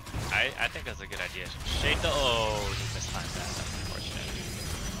 I think that's a good idea. Shade the he mistimed that. That's unfortunate.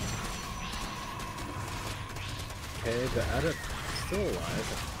 Okay, the adept still alive.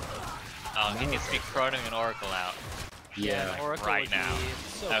 Oh, he needs to be croning an Oracle out. Yeah. an Oracle right would now. be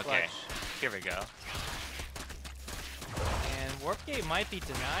so Okay. clutch. Here we go. And Warp Gate might be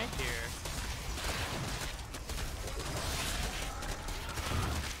denied here.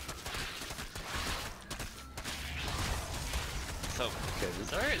 So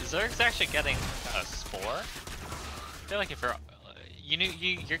Okay. Zerg's actually getting a spore. I feel like if you're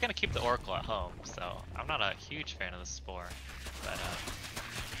gonna keep the Oracle at home, so I'm not a huge fan of the spore. But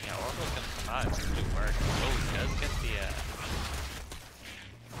yeah, Oracle's gonna come out. It's gonna do work. Oh, he does get the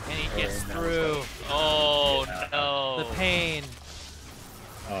And he gets now through. Oh Yeah. no! The pain.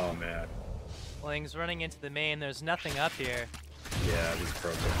 Oh man. Ling's running into the main. There's nothing up here. Yeah, these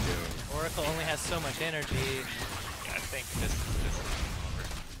probes are doomed. Oracle only has so much energy. I think this is over.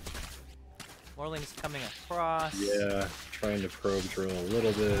 More Ling's coming across. Yeah, trying to probe drill a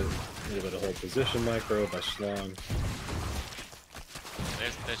little bit of hold position micro by Schlong.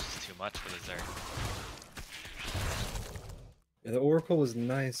 There's just too much for the Zerg. Yeah, the Oracle was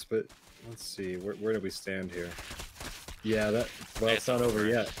nice, but let's see, where do we stand here? Yeah, well, it's not over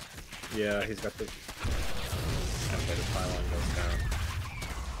yet. Yeah, he's got the... Okay, the pylon goes down.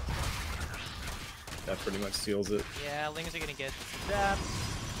 That pretty much seals it. Yeah, Lings are gonna get that.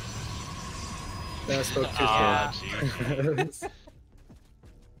 That spoke too Ah, soon.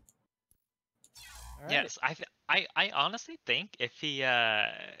 Alright. Yes, I honestly think if he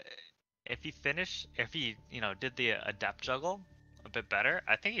did the adept juggle a bit better,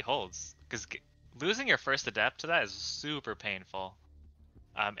 I think he holds. Because losing your first adept to that is super painful.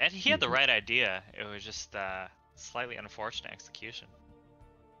 And he had the right idea. It was just slightly unfortunate execution.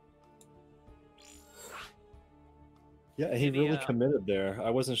 Yeah, he Maybe, really committed there. I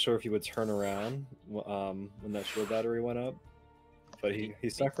wasn't sure if he would turn around when that shield battery went up, but he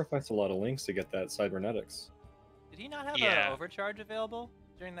sacrificed a lot of links to get that cybernetics. Did he not have Yeah. an overcharge available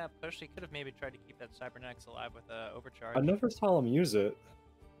during that push? He could have maybe tried to keep that cybernetics alive with a overcharge. I never saw him use it.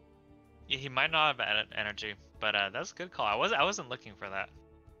 Yeah, he might not have energy, but that's a good call. I wasn't looking for that.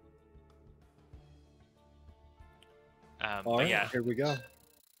 All But right, yeah, here we go.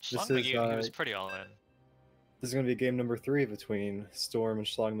 Schlong This is, he was pretty all in. This is going to be game number 3 between Storm and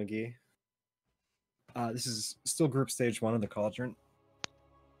Schlong McGee. This is still group stage 1 of the Cauldron.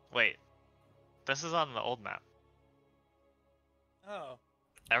 Wait, this is on the old map. Oh.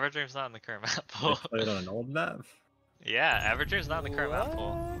 Everdream's not in the current map They pool. played on an old map. Yeah, Everdream's not in the current map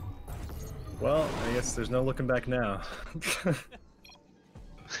pool. What? Well, I guess there's no looking back now. Alright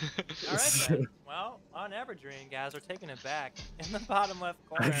then. Well, on Everdream, guys, we're taking it back. In the bottom left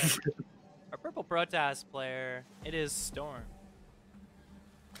corner, our purple Protoss player, it is Storm.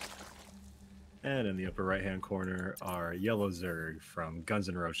 And in the upper right-hand corner are Yellow Zerg from Guns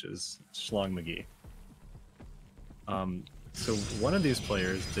N' Roaches, Schlong McGee. So one of these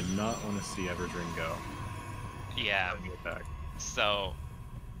players did not want to see Everdream go. Yeah, Get back. so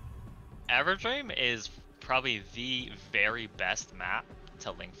Everdream is probably the very best map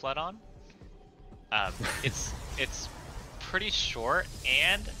to link flood on. It's pretty short,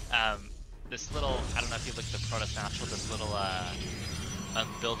 and this little, I don't know if you look at the Protoss natural, this little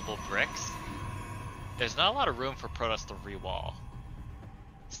unbuildable bricks. there's not a lot of room for Protoss to rewall.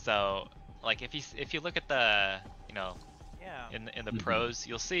 So, like if you look at the, you know, Yeah. in the pros,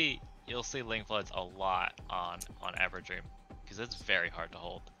 you'll see Link Floods a lot on Everdream because it's very hard to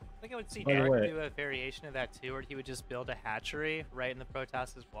hold. I think I would see By the Dark way- do a variation of that too, where he would just build a hatchery right in the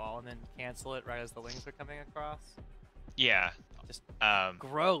Protoss's wall and then cancel it right as the wings are coming across. Yeah. Just Um,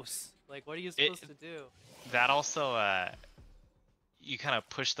 gross. Like, what are you supposed to do? that also you kind of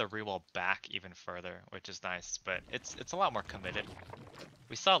push the rewall back even further, which is nice, but it's a lot more committed.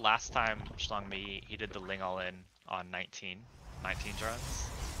 We saw last time Shlongmi, he did the Ling all in on 19 drones,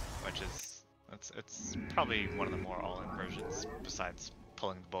 which is it's probably one of the more all in versions besides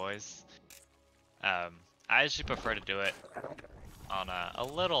pulling the boys. I actually prefer to do it on a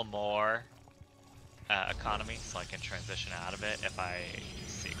little more economy, so I can transition out of it if I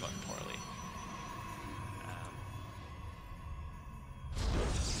see it going poorly.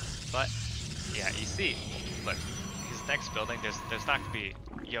 But yeah, you see, look, his next building, there's not gonna be,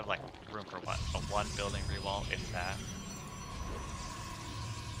 you have like room for what, a one building rewall, if that.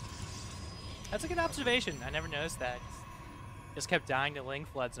 That's a good observation. I never noticed that. Just kept dying to Ling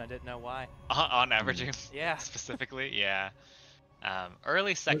Floods and I didn't know why. On averaging, Yeah. specifically, yeah.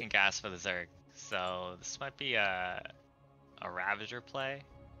 Early second gas for the Zerg, so this might be a Ravager play.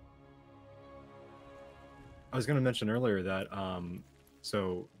 I was going to mention earlier that,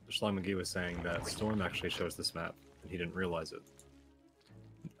 so Shlong McGee was saying that Storm actually shows this map, and he didn't realize it.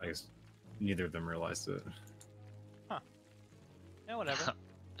 I guess neither of them realized it. Yeah, whatever.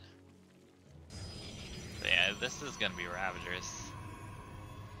 Yeah, this is gonna be Ravagers.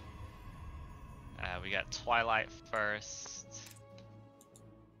 We got Twilight first.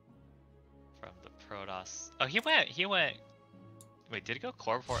 From the Protoss. Oh, he went... Wait, did he go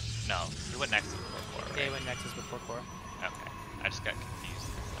core before? No, he went Nexus before core, right? Yeah, he went Nexus before core. Okay, I just got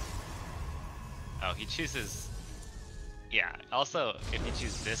confused. Oh, he chooses... Yeah, also, if you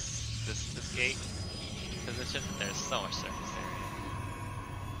choose this gate position, there's so much surface area.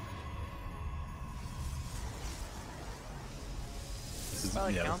 This is,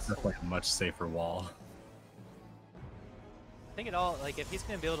 Probably yeah, counts. that's definitely a much safer wall. I think it all, like, if he's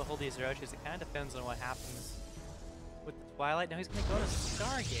going to be able to hold these roaches, it kind of depends on what happens with the Twilight. No, he's going to go to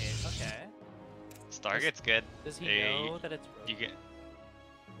Stargate. Okay. Stargate's good. Does he Yeah, know that it's You get...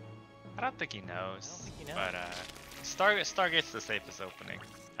 I don't think he knows. I don't think he knows. But Stargate's the safest opening.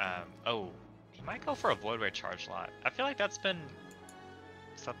 Oh, he might go for a Void Ray charge lot. I feel like that's been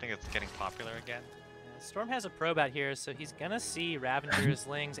something that's getting popular again. Storm has a probe out here, so he's gonna see Ravengers,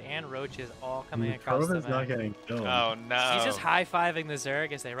 Lings, and Roaches all coming The across the probe is not map. getting killed. Oh no! He's just high-fiving the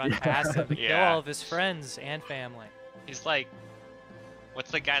Zerg as they run past him to kill Yeah. all of his friends and family. He's like, what's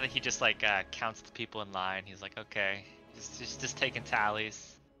the guy that he just like counts the people in line? He's like, okay, he's just taking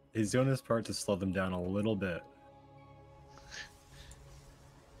tallies. He's doing his part to slow them down a little bit.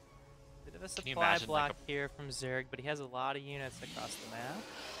 Bit of a Can you supply imagine, like, block here from Zerg, but he has a lot of units across the map.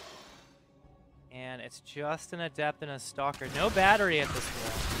 And it's just an Adept and a Stalker. No battery at this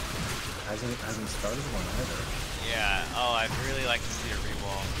point. Hasn't started one either. Yeah. Oh, I'd really like to see a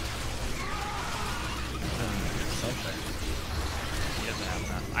rewall. Something. He doesn't have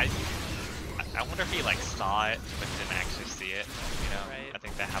enough. I wonder if he like saw it but didn't actually see it. You know, Right. I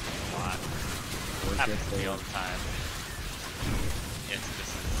think that happens a lot. Or Happens gets to me a- all the time. It's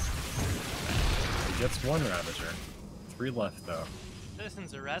this He gets one Ravager. 3 left though.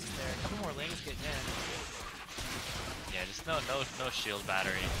 Citizen's arrest there. A couple more Lings getting in. yeah, just no shield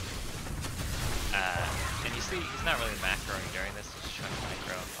battery. And you see, he's not really macroing during this. He's just trying to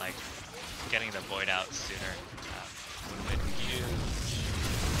micro, like getting the void out sooner. Would have been huge.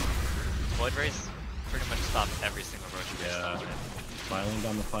 Void rays pretty much stopped every single roach race. Yeah. Filing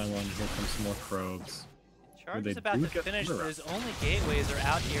down the pylon. Here comes some more probes. Charge they is about do to get finish, through but it. his only gateways are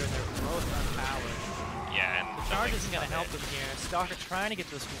out here and they're both unpowered. Yeah, and The charge isn't going to help him here. Stalker trying to get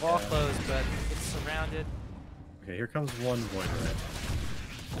this wall closed, but it's surrounded. Okay, here comes one Void Ray.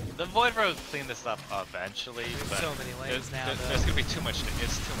 The Void Ray will clean this up eventually, There's but so many lanes now, though. there's gonna be too much.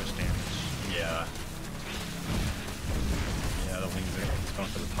 It's too much damage. Yeah. Yeah, the wings are going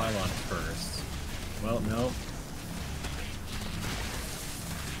for the pylon first. Well, no.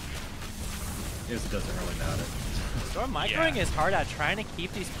 This doesn't really matter. Storm microing is hard out, trying to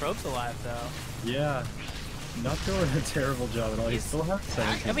keep these probes alive, though. Yeah. Not doing a terrible job at all. He He's- still has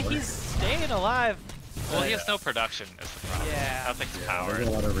 17 I mean, he's workers. staying alive. Well, but- he has no production. Is the problem. Yeah. Nothing's Yeah, powered. there's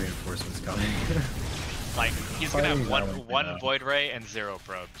a lot of reinforcements coming. Like he's gonna have Fighting's not working one out. Void Ray and 0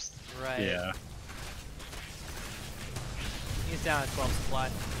 probes. Right. Yeah. He's down at 12 supply.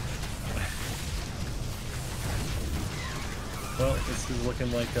 Well, this is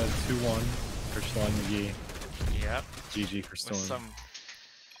looking like a 2-1 for Storm McGee. Yep. GG for Storm. With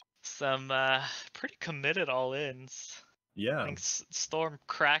some pretty committed all-ins. I Yeah. think Storm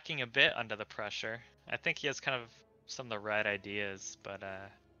cracking a bit under the pressure. I think he has kind of some of the right ideas, but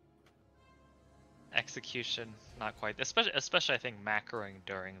execution not quite. Especially I think macroing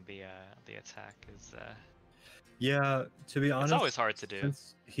during the attack is. Yeah, to be honest, it's always hard to do.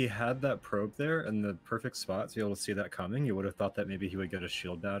 Since he had that probe there in the perfect spot to be able to see that coming, you would have thought that maybe he would get a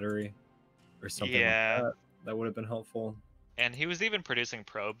shield battery or something like that. That would have been helpful. And he was even producing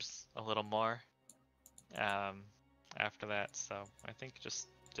probes a little more after that, so I think just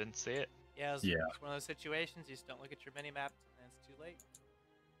didn't see it. Yeah, it's one of those situations, you just don't look at your mini-map and it's too late.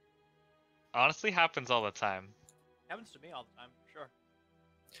 Honestly, happens all the time. Happens to me all the time, for sure.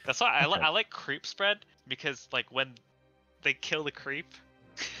 That's why I like creep spread, because like when they kill the creep,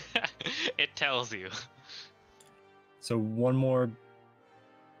 it tells you. So one more.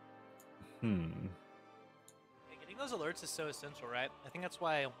 Yeah, getting those alerts is so essential, right? I think that's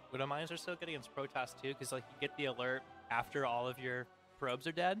why Widow Mines are so good against Protoss too, because like you get the alert after all of your probes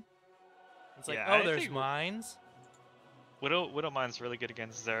are dead. It's like, oh, there's mines. Widow Mine's really good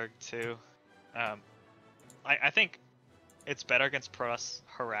against Zerg too. I think it's better against Protoss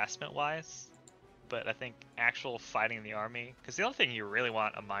harassment-wise, but I think actual fighting in the army, because the only thing you really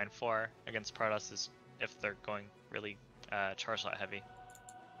want a mine for against Protoss is if they're going really charge lot heavy.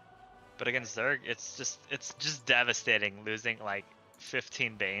 But against Zerg, it's just devastating losing like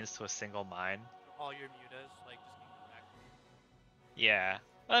 15 Banes to a single mine. All your mutas, like just getting back. Yeah,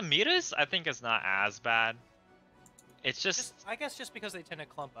 mutas I think is not as bad. It's just I guess just because they tend to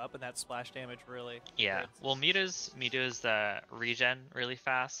clump up and that splash damage really. Yeah, well, mutas regen really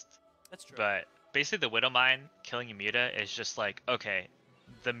fast. That's true. But basically, the Widow Mine killing a muta is just like, okay,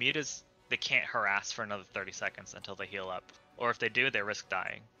 the mutas, they can't harass for another 30 seconds until they heal up, or if they do, they risk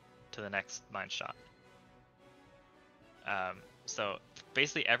dying to the next mine shot. So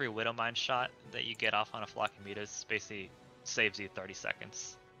basically, every Widow Mine shot that you get off on a flock of mutas basically saves you 30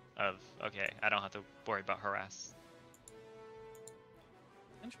 seconds of, okay, I don't have to worry about harass.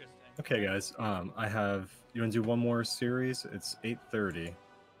 Interesting. Okay, guys. I have. You want to do one more series? It's 8:30.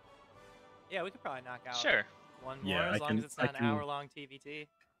 Yeah, we could probably knock out one more as long as it's not an hour-long TVT.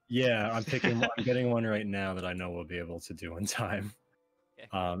 Yeah, I'm picking. I'm getting one right now that I know we'll be able to do in time. Okay.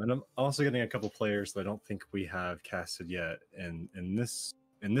 And I'm also getting a couple players that I don't think we have casted yet in this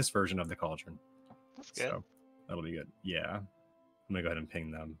version of the Cauldron. That's good. So that'll be good. Yeah, I'm gonna go ahead and ping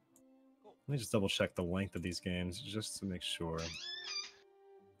them. Cool. Let me just double check the length of these games just to make sure.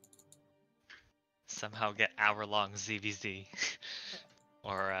 Somehow get hour-long ZVZ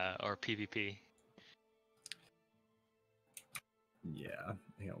or PvP. Yeah,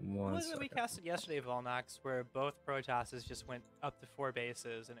 I got one. What we casted yesterday, Vulnox, where both Protosses just went up to 4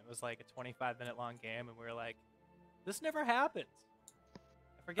 bases, and it was like a 25-minute long game, and we were like, "This never happens."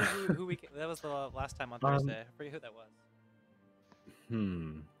 I forget who we. That was the last time on Thursday. I forget who that was.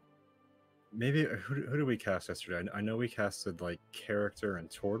 Maybe who did we cast yesterday? I know we casted like Character and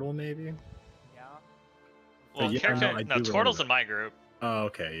Tortle, maybe. Yeah. Well, Tortle's in my group. Oh,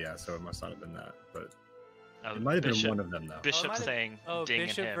 okay, yeah. So it must not have been that, but it might have been one of them though. Bishop saying Ding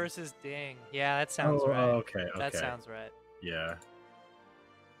Bishop and him. versus Ding. Yeah, that sounds right. Okay. That sounds right. Yeah.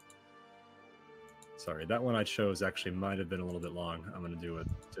 Sorry, that one I chose actually might have been a little bit long. I'm gonna do a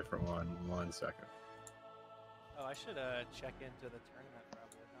different one. 1 second. Oh, I should check into the tournament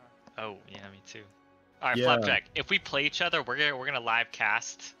probably, huh? Oh yeah, me too. All right, Yeah. Flapjack. If we play each other, we're gonna live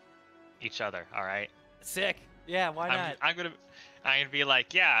cast each other. All right. Sick. Yeah, why not? I'm gonna be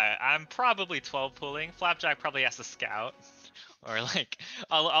like, yeah, I'm probably 12 pulling. Flapjack probably has to scout, or like,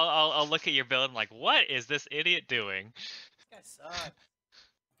 I'll look at your build and like, what is this idiot doing? This guy sucks. Alright,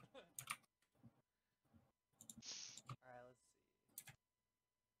 let's see.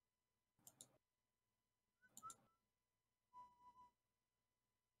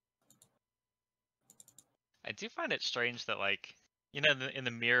 I do find it strange that like, you know, in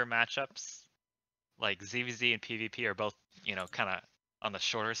the mirror matchups, like ZVZ and PvP are both, you know, kind of on the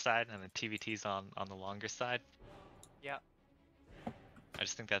shorter side, and then TVT's on the longer side. Yeah. I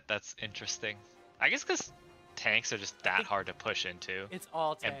just think that's interesting. I guess because tanks are just that hard to push into. It's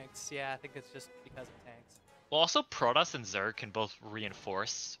all tanks. Yeah, I think it's just because of tanks. Well, also Protoss and Zerg can both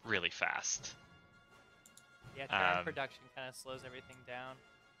reinforce really fast. Yeah, Terran production kind of slows everything down.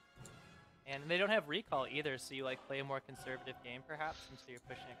 And they don't have recall either, so you like play a more conservative game perhaps until you're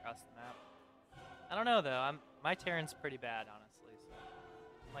pushing across the map. I don't know though. My Terran's pretty bad, honestly. So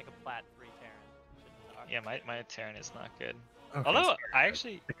I'm like a plat 3 Terran. Yeah, my Terran is not good. Okay, Although sorry. I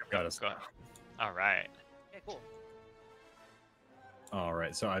actually I think I've got us. All right. Okay, cool. All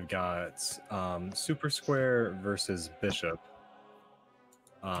right, so I've got Super Square versus Bishop.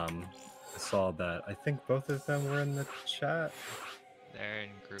 I saw that. I think both of them were in the chat. They're in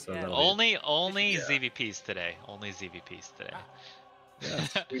group. So Yeah. that'll be- Only Yeah. ZVPs today. Only ZVPs today. Yeah,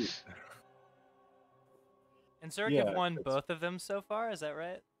 sweet. And Zerk Yeah, have won it's- both of them so far. Is that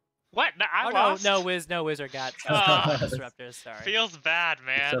right? What? No, I Oh lost. no, Wizzer got Ah. disruptors. Sorry. Feels bad,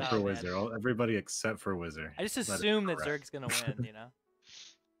 man. Except for Oh, man. Wizzer. Everybody except for Wizzer. I just That is assume that correct. Zerg's gonna win. You know.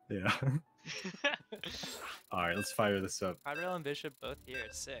 Yeah. All right, let's fire this up. Hardrail and Bishop both here.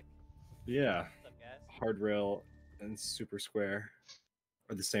 Sick. Yeah, What's up, guys? Hard Rail and Super Square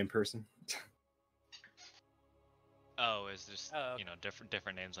are the same person. Oh, is just Oh, you know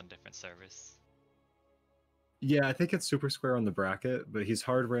different names on different servers. Yeah, I think it's Super Square on the bracket, but he's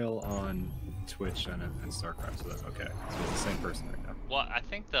Hard Rail on Twitch and StarCraft. So that's okay. So it's the same person right now. Well, I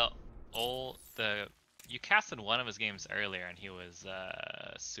think you casted one of his games earlier, and he was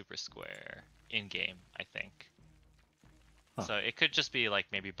Super Square in game, I think. Huh. So it could just be like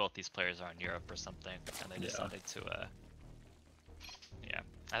maybe both these players are in Europe or something, and they Yeah. decided to. Yeah,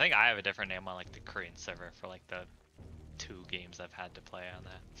 I think I have a different name on like the Korean server for like the 2 games I've had to play on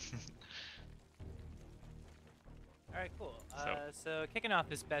that. All right, cool. So- So kicking off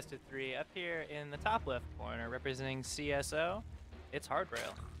this best of 3 up here in the top left corner, representing CSO, it's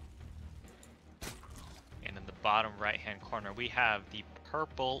Hardrail. And in the bottom right-hand corner, we have the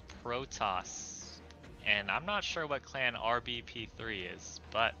purple Protoss. And I'm not sure what clan RBP3 is,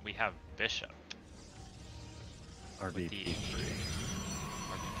 but we have Bishop. RBP3.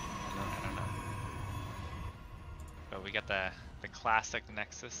 I don't know. But we got the classic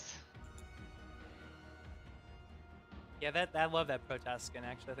Nexus. Yeah, I love that Protoss skin.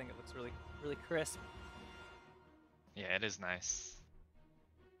 Actually, I think it looks really crisp. Yeah, it is nice.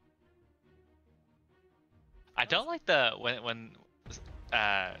 I don't like when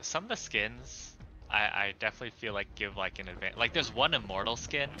some of the skins I definitely feel like give like an advantage. Like there's one immortal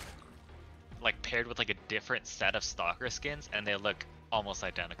skin like paired with like a different set of stalker skins and they look almost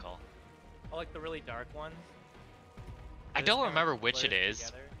identical. Oh, like the really dark ones. I Those don't kinda remember which it blurs is.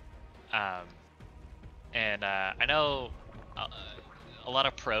 together. And I know a lot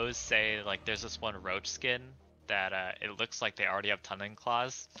of pros say like there's this one roach skin that it looks like they already have tunneling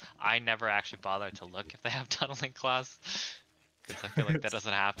claws. I never actually bother to look if they have tunneling claws because I feel like that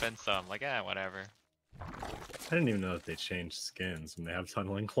doesn't happen. So I'm like, whatever. I didn't even know that they changed skins when they have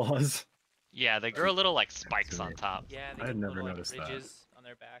tunneling claws. Yeah, they grow little like spikes on top. Yeah, they I had get never little, like, noticed that. ridges on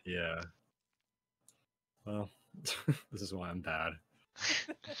their back. Yeah. Well, this is why I'm bad.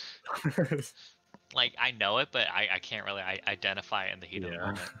 Like I know it, but I can't really identify it in the heat of the Yeah.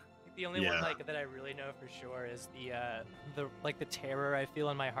 moment. I think the only one Yeah. like that I really know for sure is the terror I feel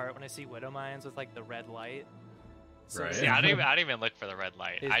in my heart when I see Widow Mines with like the red light. So Right. See, I don't even look for the red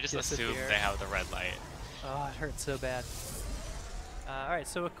light. They I just assume disappear. they have the red light. Oh, it hurts so bad. Alright,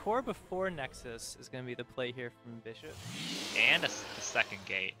 so a core before Nexus is going to be the play here from Bishop. And a second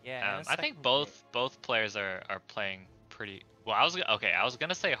gate. Yeah, and a I think second both players are playing pretty well. I was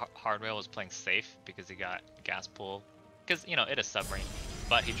gonna say Hardrail was playing safe because he got gas pool, because you know it is submarine,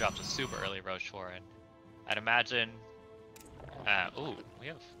 but he dropped a super early Roach War, and I'd imagine. Ooh, we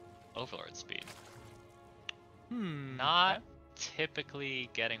have Overlord speed. Not okay. typically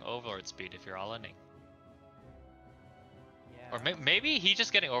getting Overlord speed if you're all inning. Yeah. Or maybe he's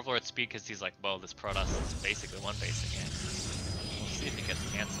just getting Overlord speed because he's like, well, this Protoss is basically one basing it. We'll see if it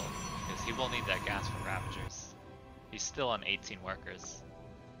gets cancelled, because he will need that gas for Ravagers. He's still on 18 workers.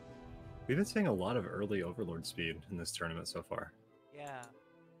 We've been seeing a lot of early Overlord speed in this tournament so far. Yeah.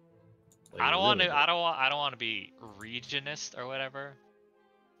 Like, I don't want really to. good. I don't want to be regionist or whatever,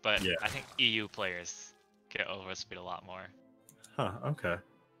 but Yeah. I think EU players get Overlord speed a lot more. Huh, okay.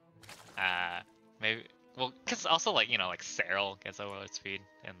 Maybe. Well, because also like like Serral gets Overlord speed,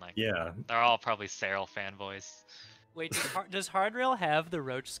 and like Yeah. they're all probably Serral fanboys. Wait, does Hardrail have the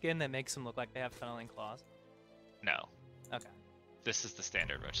roach skin that makes them look like they have tunneling claws? No, Okay. this is the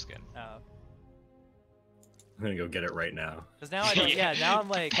standard Roach skin. Oh. I'm gonna go get it right now. Because now I don't. Yeah. Now I'm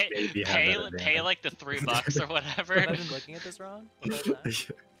like. Pay, Maybe have pay, that pay advantage. like the $3 or whatever. Have I been looking at this wrong? What was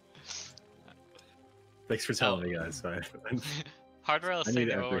that? Thanks for telling me, guys. Hardrail I is saying need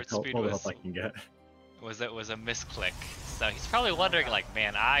the every Overlord help, speed all the was help I can get. was a misclick. So he's probably wondering like,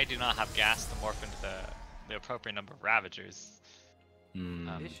 man, I do not have gas to morph into the appropriate number of Ravagers. Hmm.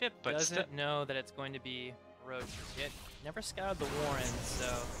 Bishop but doesn't know that it's going to be roach yet. Never scouted the Warren,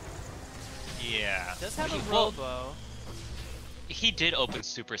 so Yeah. does have a Well, robo. he did open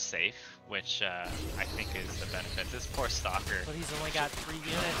super safe, which I think is the benefit. This poor Stalker, But he's only got 3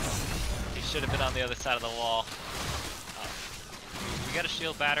 units. he should have been on the other side of the wall. We got a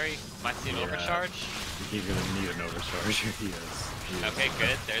shield battery. Might see an overcharge. He's gonna need an overcharge. He is. Okay,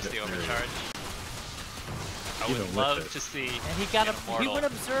 good. There's the overcharge. I would love to see. And he got he went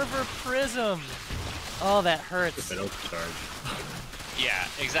Observer Prism. Oh, that hurts. An overcharge. Yeah,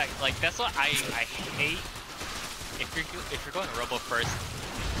 exactly. Like that's what I hate. If you're going Robo first,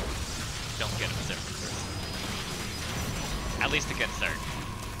 don't get Observer first. At least against Zerg.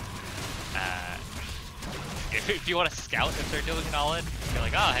 If you want to scout if they're doing an all-in, you're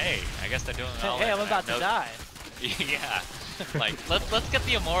like, oh hey, I guess they're doing an all-in. Hey, I'm about to die. Yeah, like let's get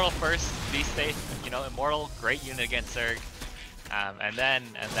the Immortal first, be safe. You know, Immortal, great unit against Zerg, and then you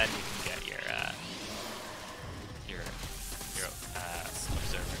can get your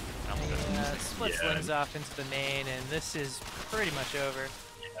Observer. Split slings off into the main, and this is pretty much over.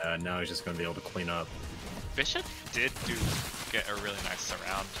 Now he's just gonna be able to clean up. Bishop did get a really nice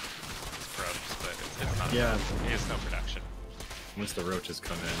surround. Probes, but it's not. Yeah. He has no production. Once the roaches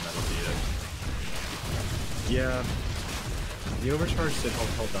come in, that'll be it. Yeah. The overcharge did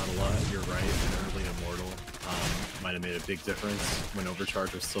hold down a lot. You're right. An early Immortal might have made a big difference when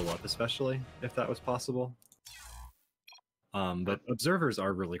overcharge was still up, especially if that was possible. But observers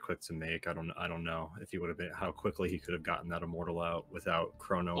are really quick to make. I don't know if he would have been how quickly he could have gotten that Immortal out without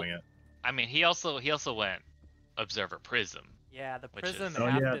chronoing it. I mean, he also went Observer Prism. Yeah, the Prism Oh,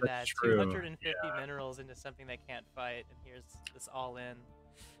 after yeah, that, that's true. 250 minerals into something they can't fight, and here's this all-in.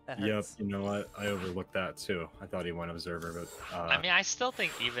 That hurts. Yep, you know what? I overlooked that too. I thought he went Observer, but... I mean, I still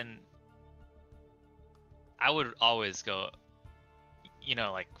think even... I would always go... You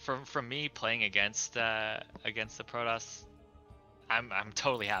know, like, from me playing against the Protoss, I'm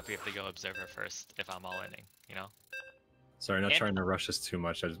totally happy if they go Observer first, if I'm all-inning, you know? Sorry, not trying to rush this too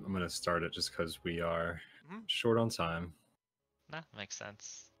much. I'm going to start it just because we are short on time. Nah, makes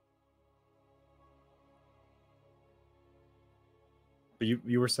sense. But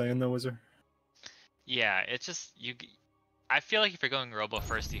you were saying though, Wizzer? Yeah, it's just I feel like if you're going Robo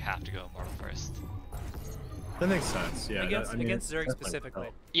first, you have to go Immortal first. That makes sense. Yeah. Against Zerg specifically.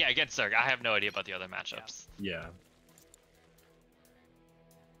 Yeah, against Zerg. I have no idea about the other matchups. Yeah.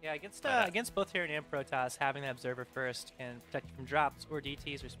 Yeah, against both Terran and Protoss, having that Observer first can protect you from drops or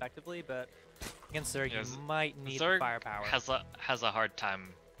DTs respectively, but against Zerg, you might need the firepower. Has a hard time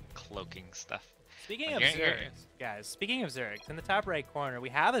cloaking stuff. Speaking of Zergs, guys, speaking of Zergs, in the top right corner, we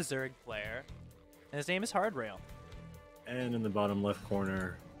have a Zerg player, and his name is Hardrail. And in the bottom left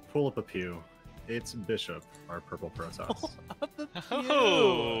corner, pull up a pew. It's Bishop, our purple Protoss. Pull up a pew!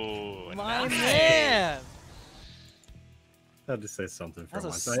 Oh, my nice. man! I had to say something for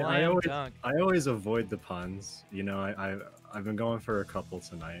once. I always avoid the puns. You know, I've been going for a couple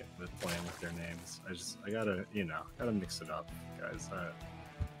tonight with playing with their names. I gotta mix it up, guys.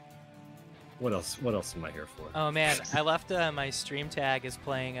 What else am I here for? Oh man, I left my stream tag is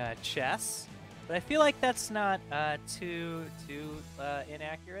playing chess, but I feel like that's not too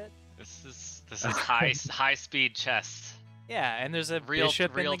inaccurate. This is high speed chess. Yeah, and there's a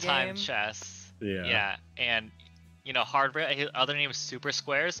bishop in the time game. chess. Yeah. Yeah, and you know, Hardware, his other name is Super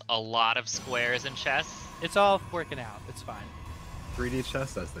Squares. A lot of squares in chess. It's all working out. It's fine. 3D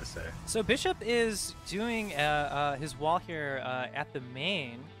chess, as they say. So Bishop is doing his wall here at the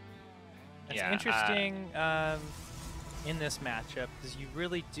main. It's interesting in this matchup because you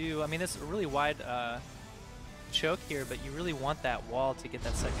really do. I mean, it's a really wide choke here, but you really want that wall to get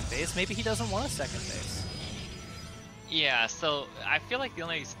that second base. Maybe he doesn't want a second base. Yeah. So I feel like you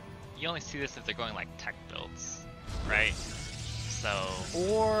only see this if they're going like tech builds. Right, so...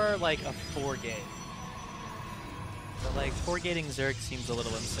 Or, like, a 4-gate. But, like, 4-gating Zerg seems a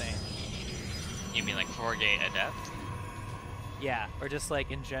little insane. You mean, like, 4-gate Adept? Yeah, or just,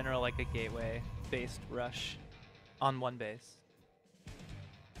 like, in general, like, a gateway-based rush on one base.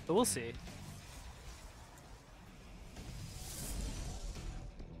 But we'll see.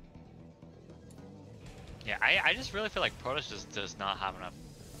 Yeah, I just really feel like Protoss just does not have enough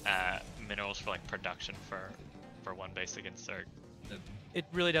minerals for, like, production for one base against Zerg. It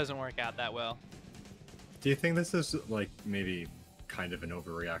really doesn't work out that well. Do you think this is like maybe kind of an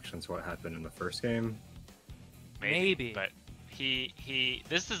overreaction to what happened in the first game? Maybe. But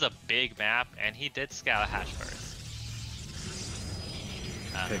this is a big map, and he did scout a hatch first.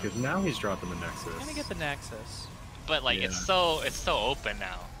 Okay, because now he's dropping the Nexus. I'm gonna get the Nexus. But like it's so open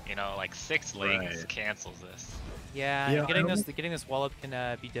now. You know, like 6 lanes cancels this. Yeah, getting this wall up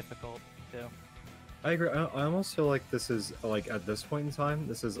can be difficult too. I agree. I almost feel like this is, like, at this point in time,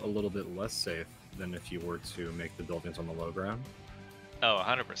 this is a little bit less safe than if you were to make the buildings on the low ground. Oh,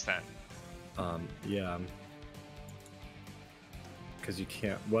 100%. Yeah. Because you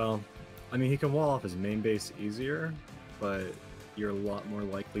can't, well, I mean, he can wall off his main base easier, but you're a lot more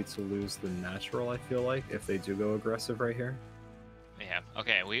likely to lose the natural. I feel like if they do go aggressive right here. Yeah.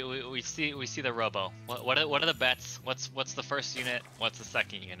 Okay. We see the robo. What are the bets? What's the first unit? What's the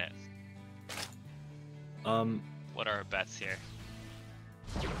second unit? What are our bets here?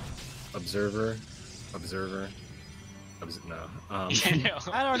 Observer. No.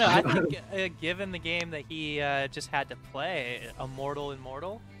 I don't know. I think given the game that he just had to play,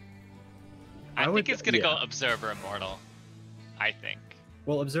 Immortal. I think it's gonna go Observer Immortal. I think.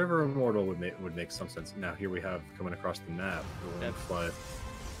 Well, Observer Immortal would make some sense. Now here we have coming across the map. The flood.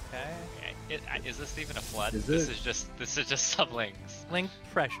 Okay. Is this even a flood? Is this it? is just sublings. Link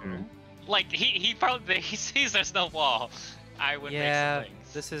pressure. Like he probably sees there's no wall. I would make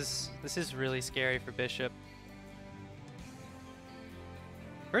sublings. This is really scary for Bishop.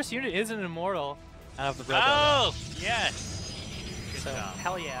 First unit is an Immortal out of the Robo. Oh yes. Good So job.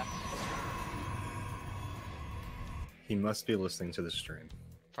 hell yeah. He must be listening to the stream.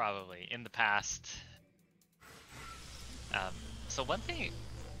 Probably in the past. So one thing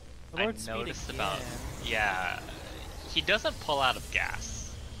I Lord Speed noticed again. about he doesn't pull out of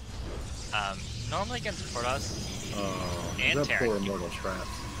gas. Normally against Protoss and that poor Terran. Immortal traps.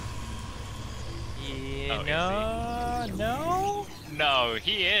 Yeah, no. No,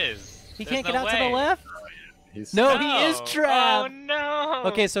 he is. He There's can't get no out to the way. left. He's No, he is Oh trapped. no.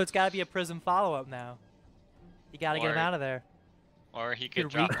 Okay, so it's got to be a Prism follow-up now. You got to get him Or- out of there. Or he You could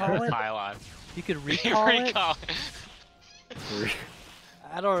could drop recall a it? pylon. You could recall it. Recall.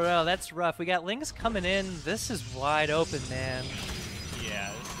 I don't know. That's rough. We got Lings coming in. This is wide open, man.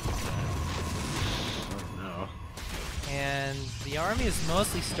 Yeah. This is, Oh no. And the army is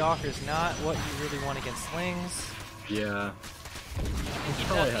mostly Stalkers, not what you really want against Lings. Yeah. he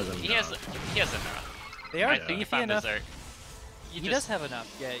probably does- has he has enough. They are I think he beefy found enough. dessert. He does have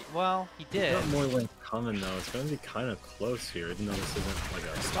enough. Yeah. Well, he did. Got more Link coming though. It's gonna be kind of close here, even though this isn't like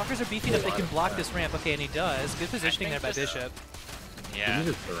a. Stalkers are beefy enough. They can block this ramp. Okay, and he does. Good positioning there think by this- Bishop. Yeah.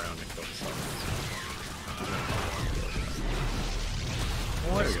 You just surround and kill the Stalkers.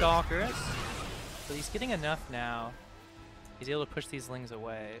 More There you go. Stalkers. But he's getting enough now. He's able to push these Lings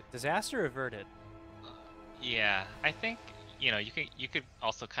away. Disaster averted. Yeah, I think you could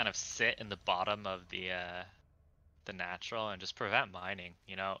also kind of sit in the bottom of the natural and just prevent mining.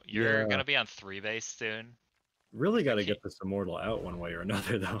 You know, you're Yeah. gonna be on 3 base soon. Really got to get this Immortal out one way or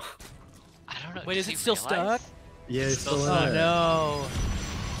another though. I don't know. Wait, does is it he still realize? stuck? Yeah, he's still in Oh there. no.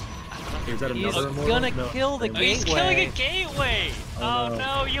 I don't know if Is that He's another Immortal? gonna No, kill the same Oh, he's gateway. killing a gateway! Oh, Oh, no.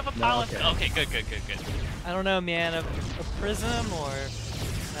 no, you have a No, pylon. okay. Okay, good. I don't know, man. A prism or.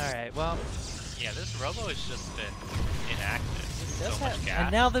 Alright, well. Yeah, this robo has just been inactive. It does So much have, gas.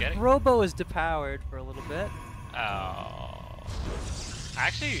 and now the Getting- Robo is depowered for a little bit. Oh.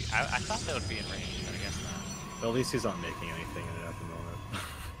 Actually, I thought that would be in range, but I guess not. At least he's not making anything in it at the moment.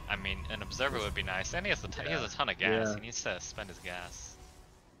 I mean, an observer would be nice, and he has a ton of gas. Yeah. He needs to spend his gas.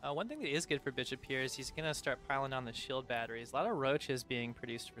 One thing that is good for Bishop here is he's going to start piling on the shield batteries. A lot of roaches being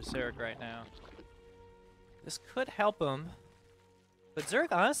produced for Zerg right now. This could help him. But Zerg,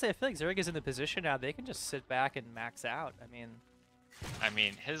 honestly, I feel like Zerg is in the position now. They can just sit back and max out. I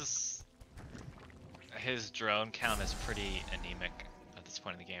mean, his drone count is pretty anemic at this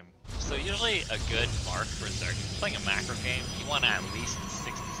point in the game. So usually a good mark for Zerg, if you're playing a macro game, you want at least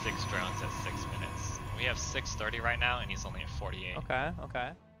 66 drones at 6 minutes. We have 630 right now, and he's only at 48. Okay.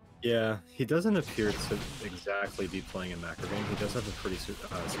 Yeah, he doesn't appear to exactly be playing a macro game. He does have a pretty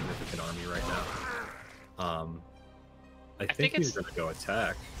significant army right now. I think he's it's- gonna go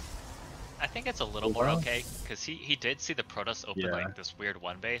attack. I think it's a little more okay, because he did see the Protoss open Yeah. like this weird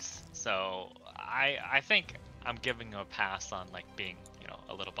one base. So I think I'm giving him a pass on like being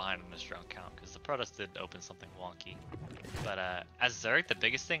a little behind on his drone count, because the Protoss did open something wonky. But as Zerg, the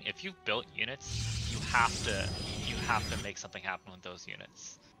biggest thing, if you've built units, you have to make something happen with those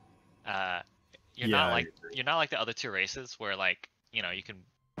units. You're Yeah, not I like agree. you're not like the other two races where like you can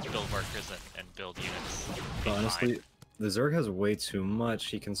build workers and build units. and be fine. Honestly, the Zerg has way too much.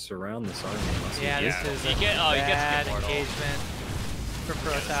 He can surround this army. unless he Yeah, gets- this is He a gets bad Immortal. engagement for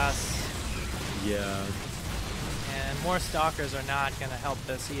Protoss. Yeah, And more Stalkers are not going to help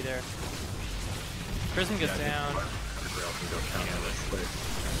this either. Prism gets Yeah, I down. think Grail can go counter this quick.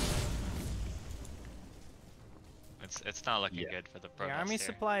 It's not looking Yeah. good for the Protoss. The army here.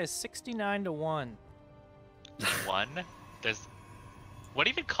 supply is 69 to 1. One? There's. What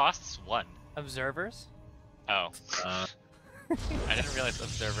even costs one? Observers? Oh, Uh, I didn't realize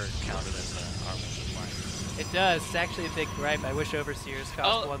Observer counted as an army supply. It does. It's actually a big gripe. I wish Overseers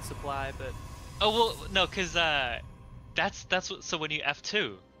cost Oh. 1 supply, but Oh well, no, cause that's what. So when you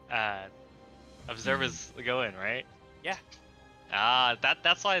F2, Observers go in, right? Yeah. Ah,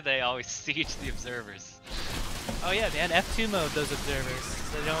 that's why they always siege the observers. Oh yeah, man, F2 mode those observers,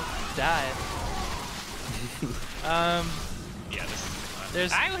 so they don't die. Yeah, this is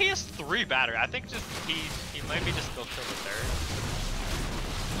There's... he has 3 battery. I think just he might be just go kill the 3rd.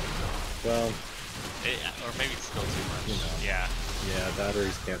 Well, or maybe it's still too much. You know. Yeah. Yeah,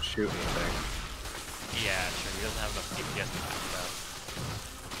 batteries can't shoot anything. Yeah, true. He doesn't have enough DPS to back it up.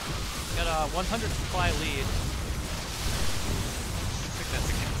 Got a 100 supply lead.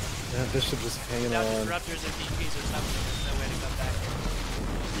 Significant. Yeah, Bishop just hanging Without on. disruptors or DPs or something, there's no way to come back.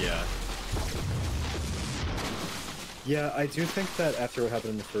 Yeah. Yeah, I do think that after what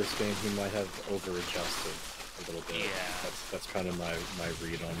happened in the first game, he might have over-adjusted a little bit. Yeah. That's kind of my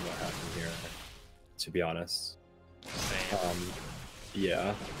read on what happened here, to be honest. Same.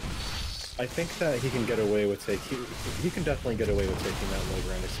 Yeah. I think that he can get away with he can definitely get away with taking that low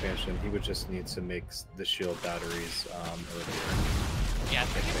ground expansion. He would just need to make the shield batteries earlier. Yeah, I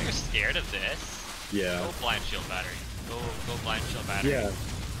think if you're scared of this, Yeah. go blind shield battery. Go blind shield battery. Yeah.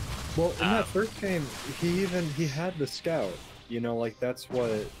 Well, in that first game, he had the scout. You know, like that's what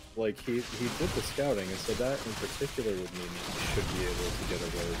he did the scouting, and so that in particular would mean he should be able to get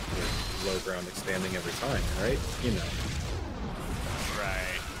away with low ground expanding every time, right? You know.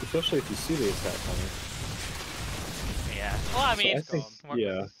 Right. Especially if you see the attack coming. Yeah. Well, I mean, So I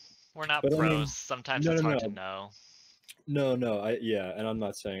think, we're not But I pros. mean, Sometimes no, it's no, hard no. to know. No, and I'm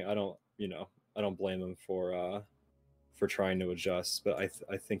not saying I don't blame him for trying to adjust, but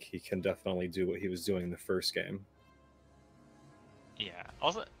I think he can definitely do what he was doing in the first game. Yeah.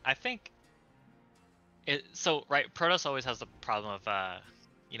 Also, I think right, Protoss always has the problem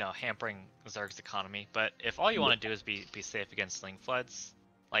of hampering Zerg's economy, but if all you want to do is be safe against Sling Floods,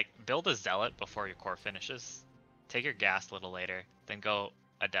 like build a Zealot before your core finishes, take your gas a little later, then go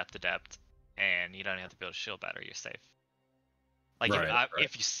Adept, and you don't even have to build a shield battery, you're safe. Like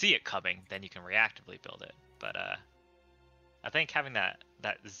if you see it coming, then you can reactively build it. But I think having that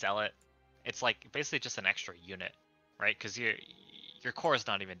Zealot, it's like basically just an extra unit, right? Because your core is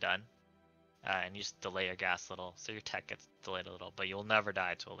not even done, and you just delay your gas a little, so your tech gets delayed a little, but you'll never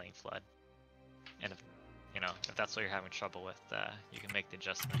die to a lane flood. And if that's what you're having trouble with, you can make the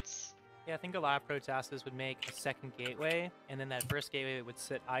adjustments. Yeah, I think a lot of protasters would make a second gateway, and then that first gateway would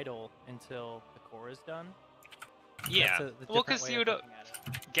sit idle until the core is done. Yeah, well, because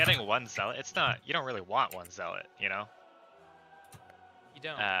getting one Zealot, it's not, you don't really want one Zealot, you know? You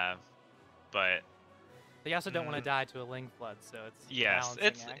don't. But you also don't want to die to a Ling Flood, so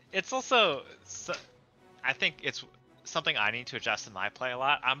it's it's also, I think it's something I need to adjust in my play a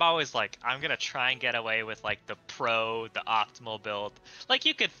lot. I'm always like, I'm gonna try and get away with like the optimal build. Like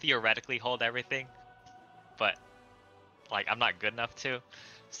you could theoretically hold everything, but like I'm not good enough to.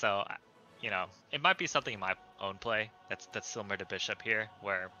 So, it might be something in my own play that's similar to Bishop here,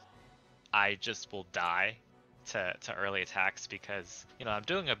 where I just will die to early attacks because I'm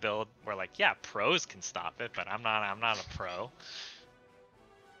doing a build where like pros can stop it, but I'm not a pro.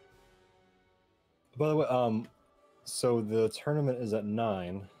 By the way, so the tournament is at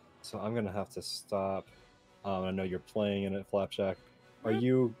 9, so I'm gonna have to stop. I know you're playing in it, Flapjack. Are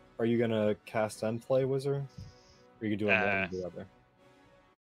you gonna cast and play Wizzer? Or are you doing one or the other?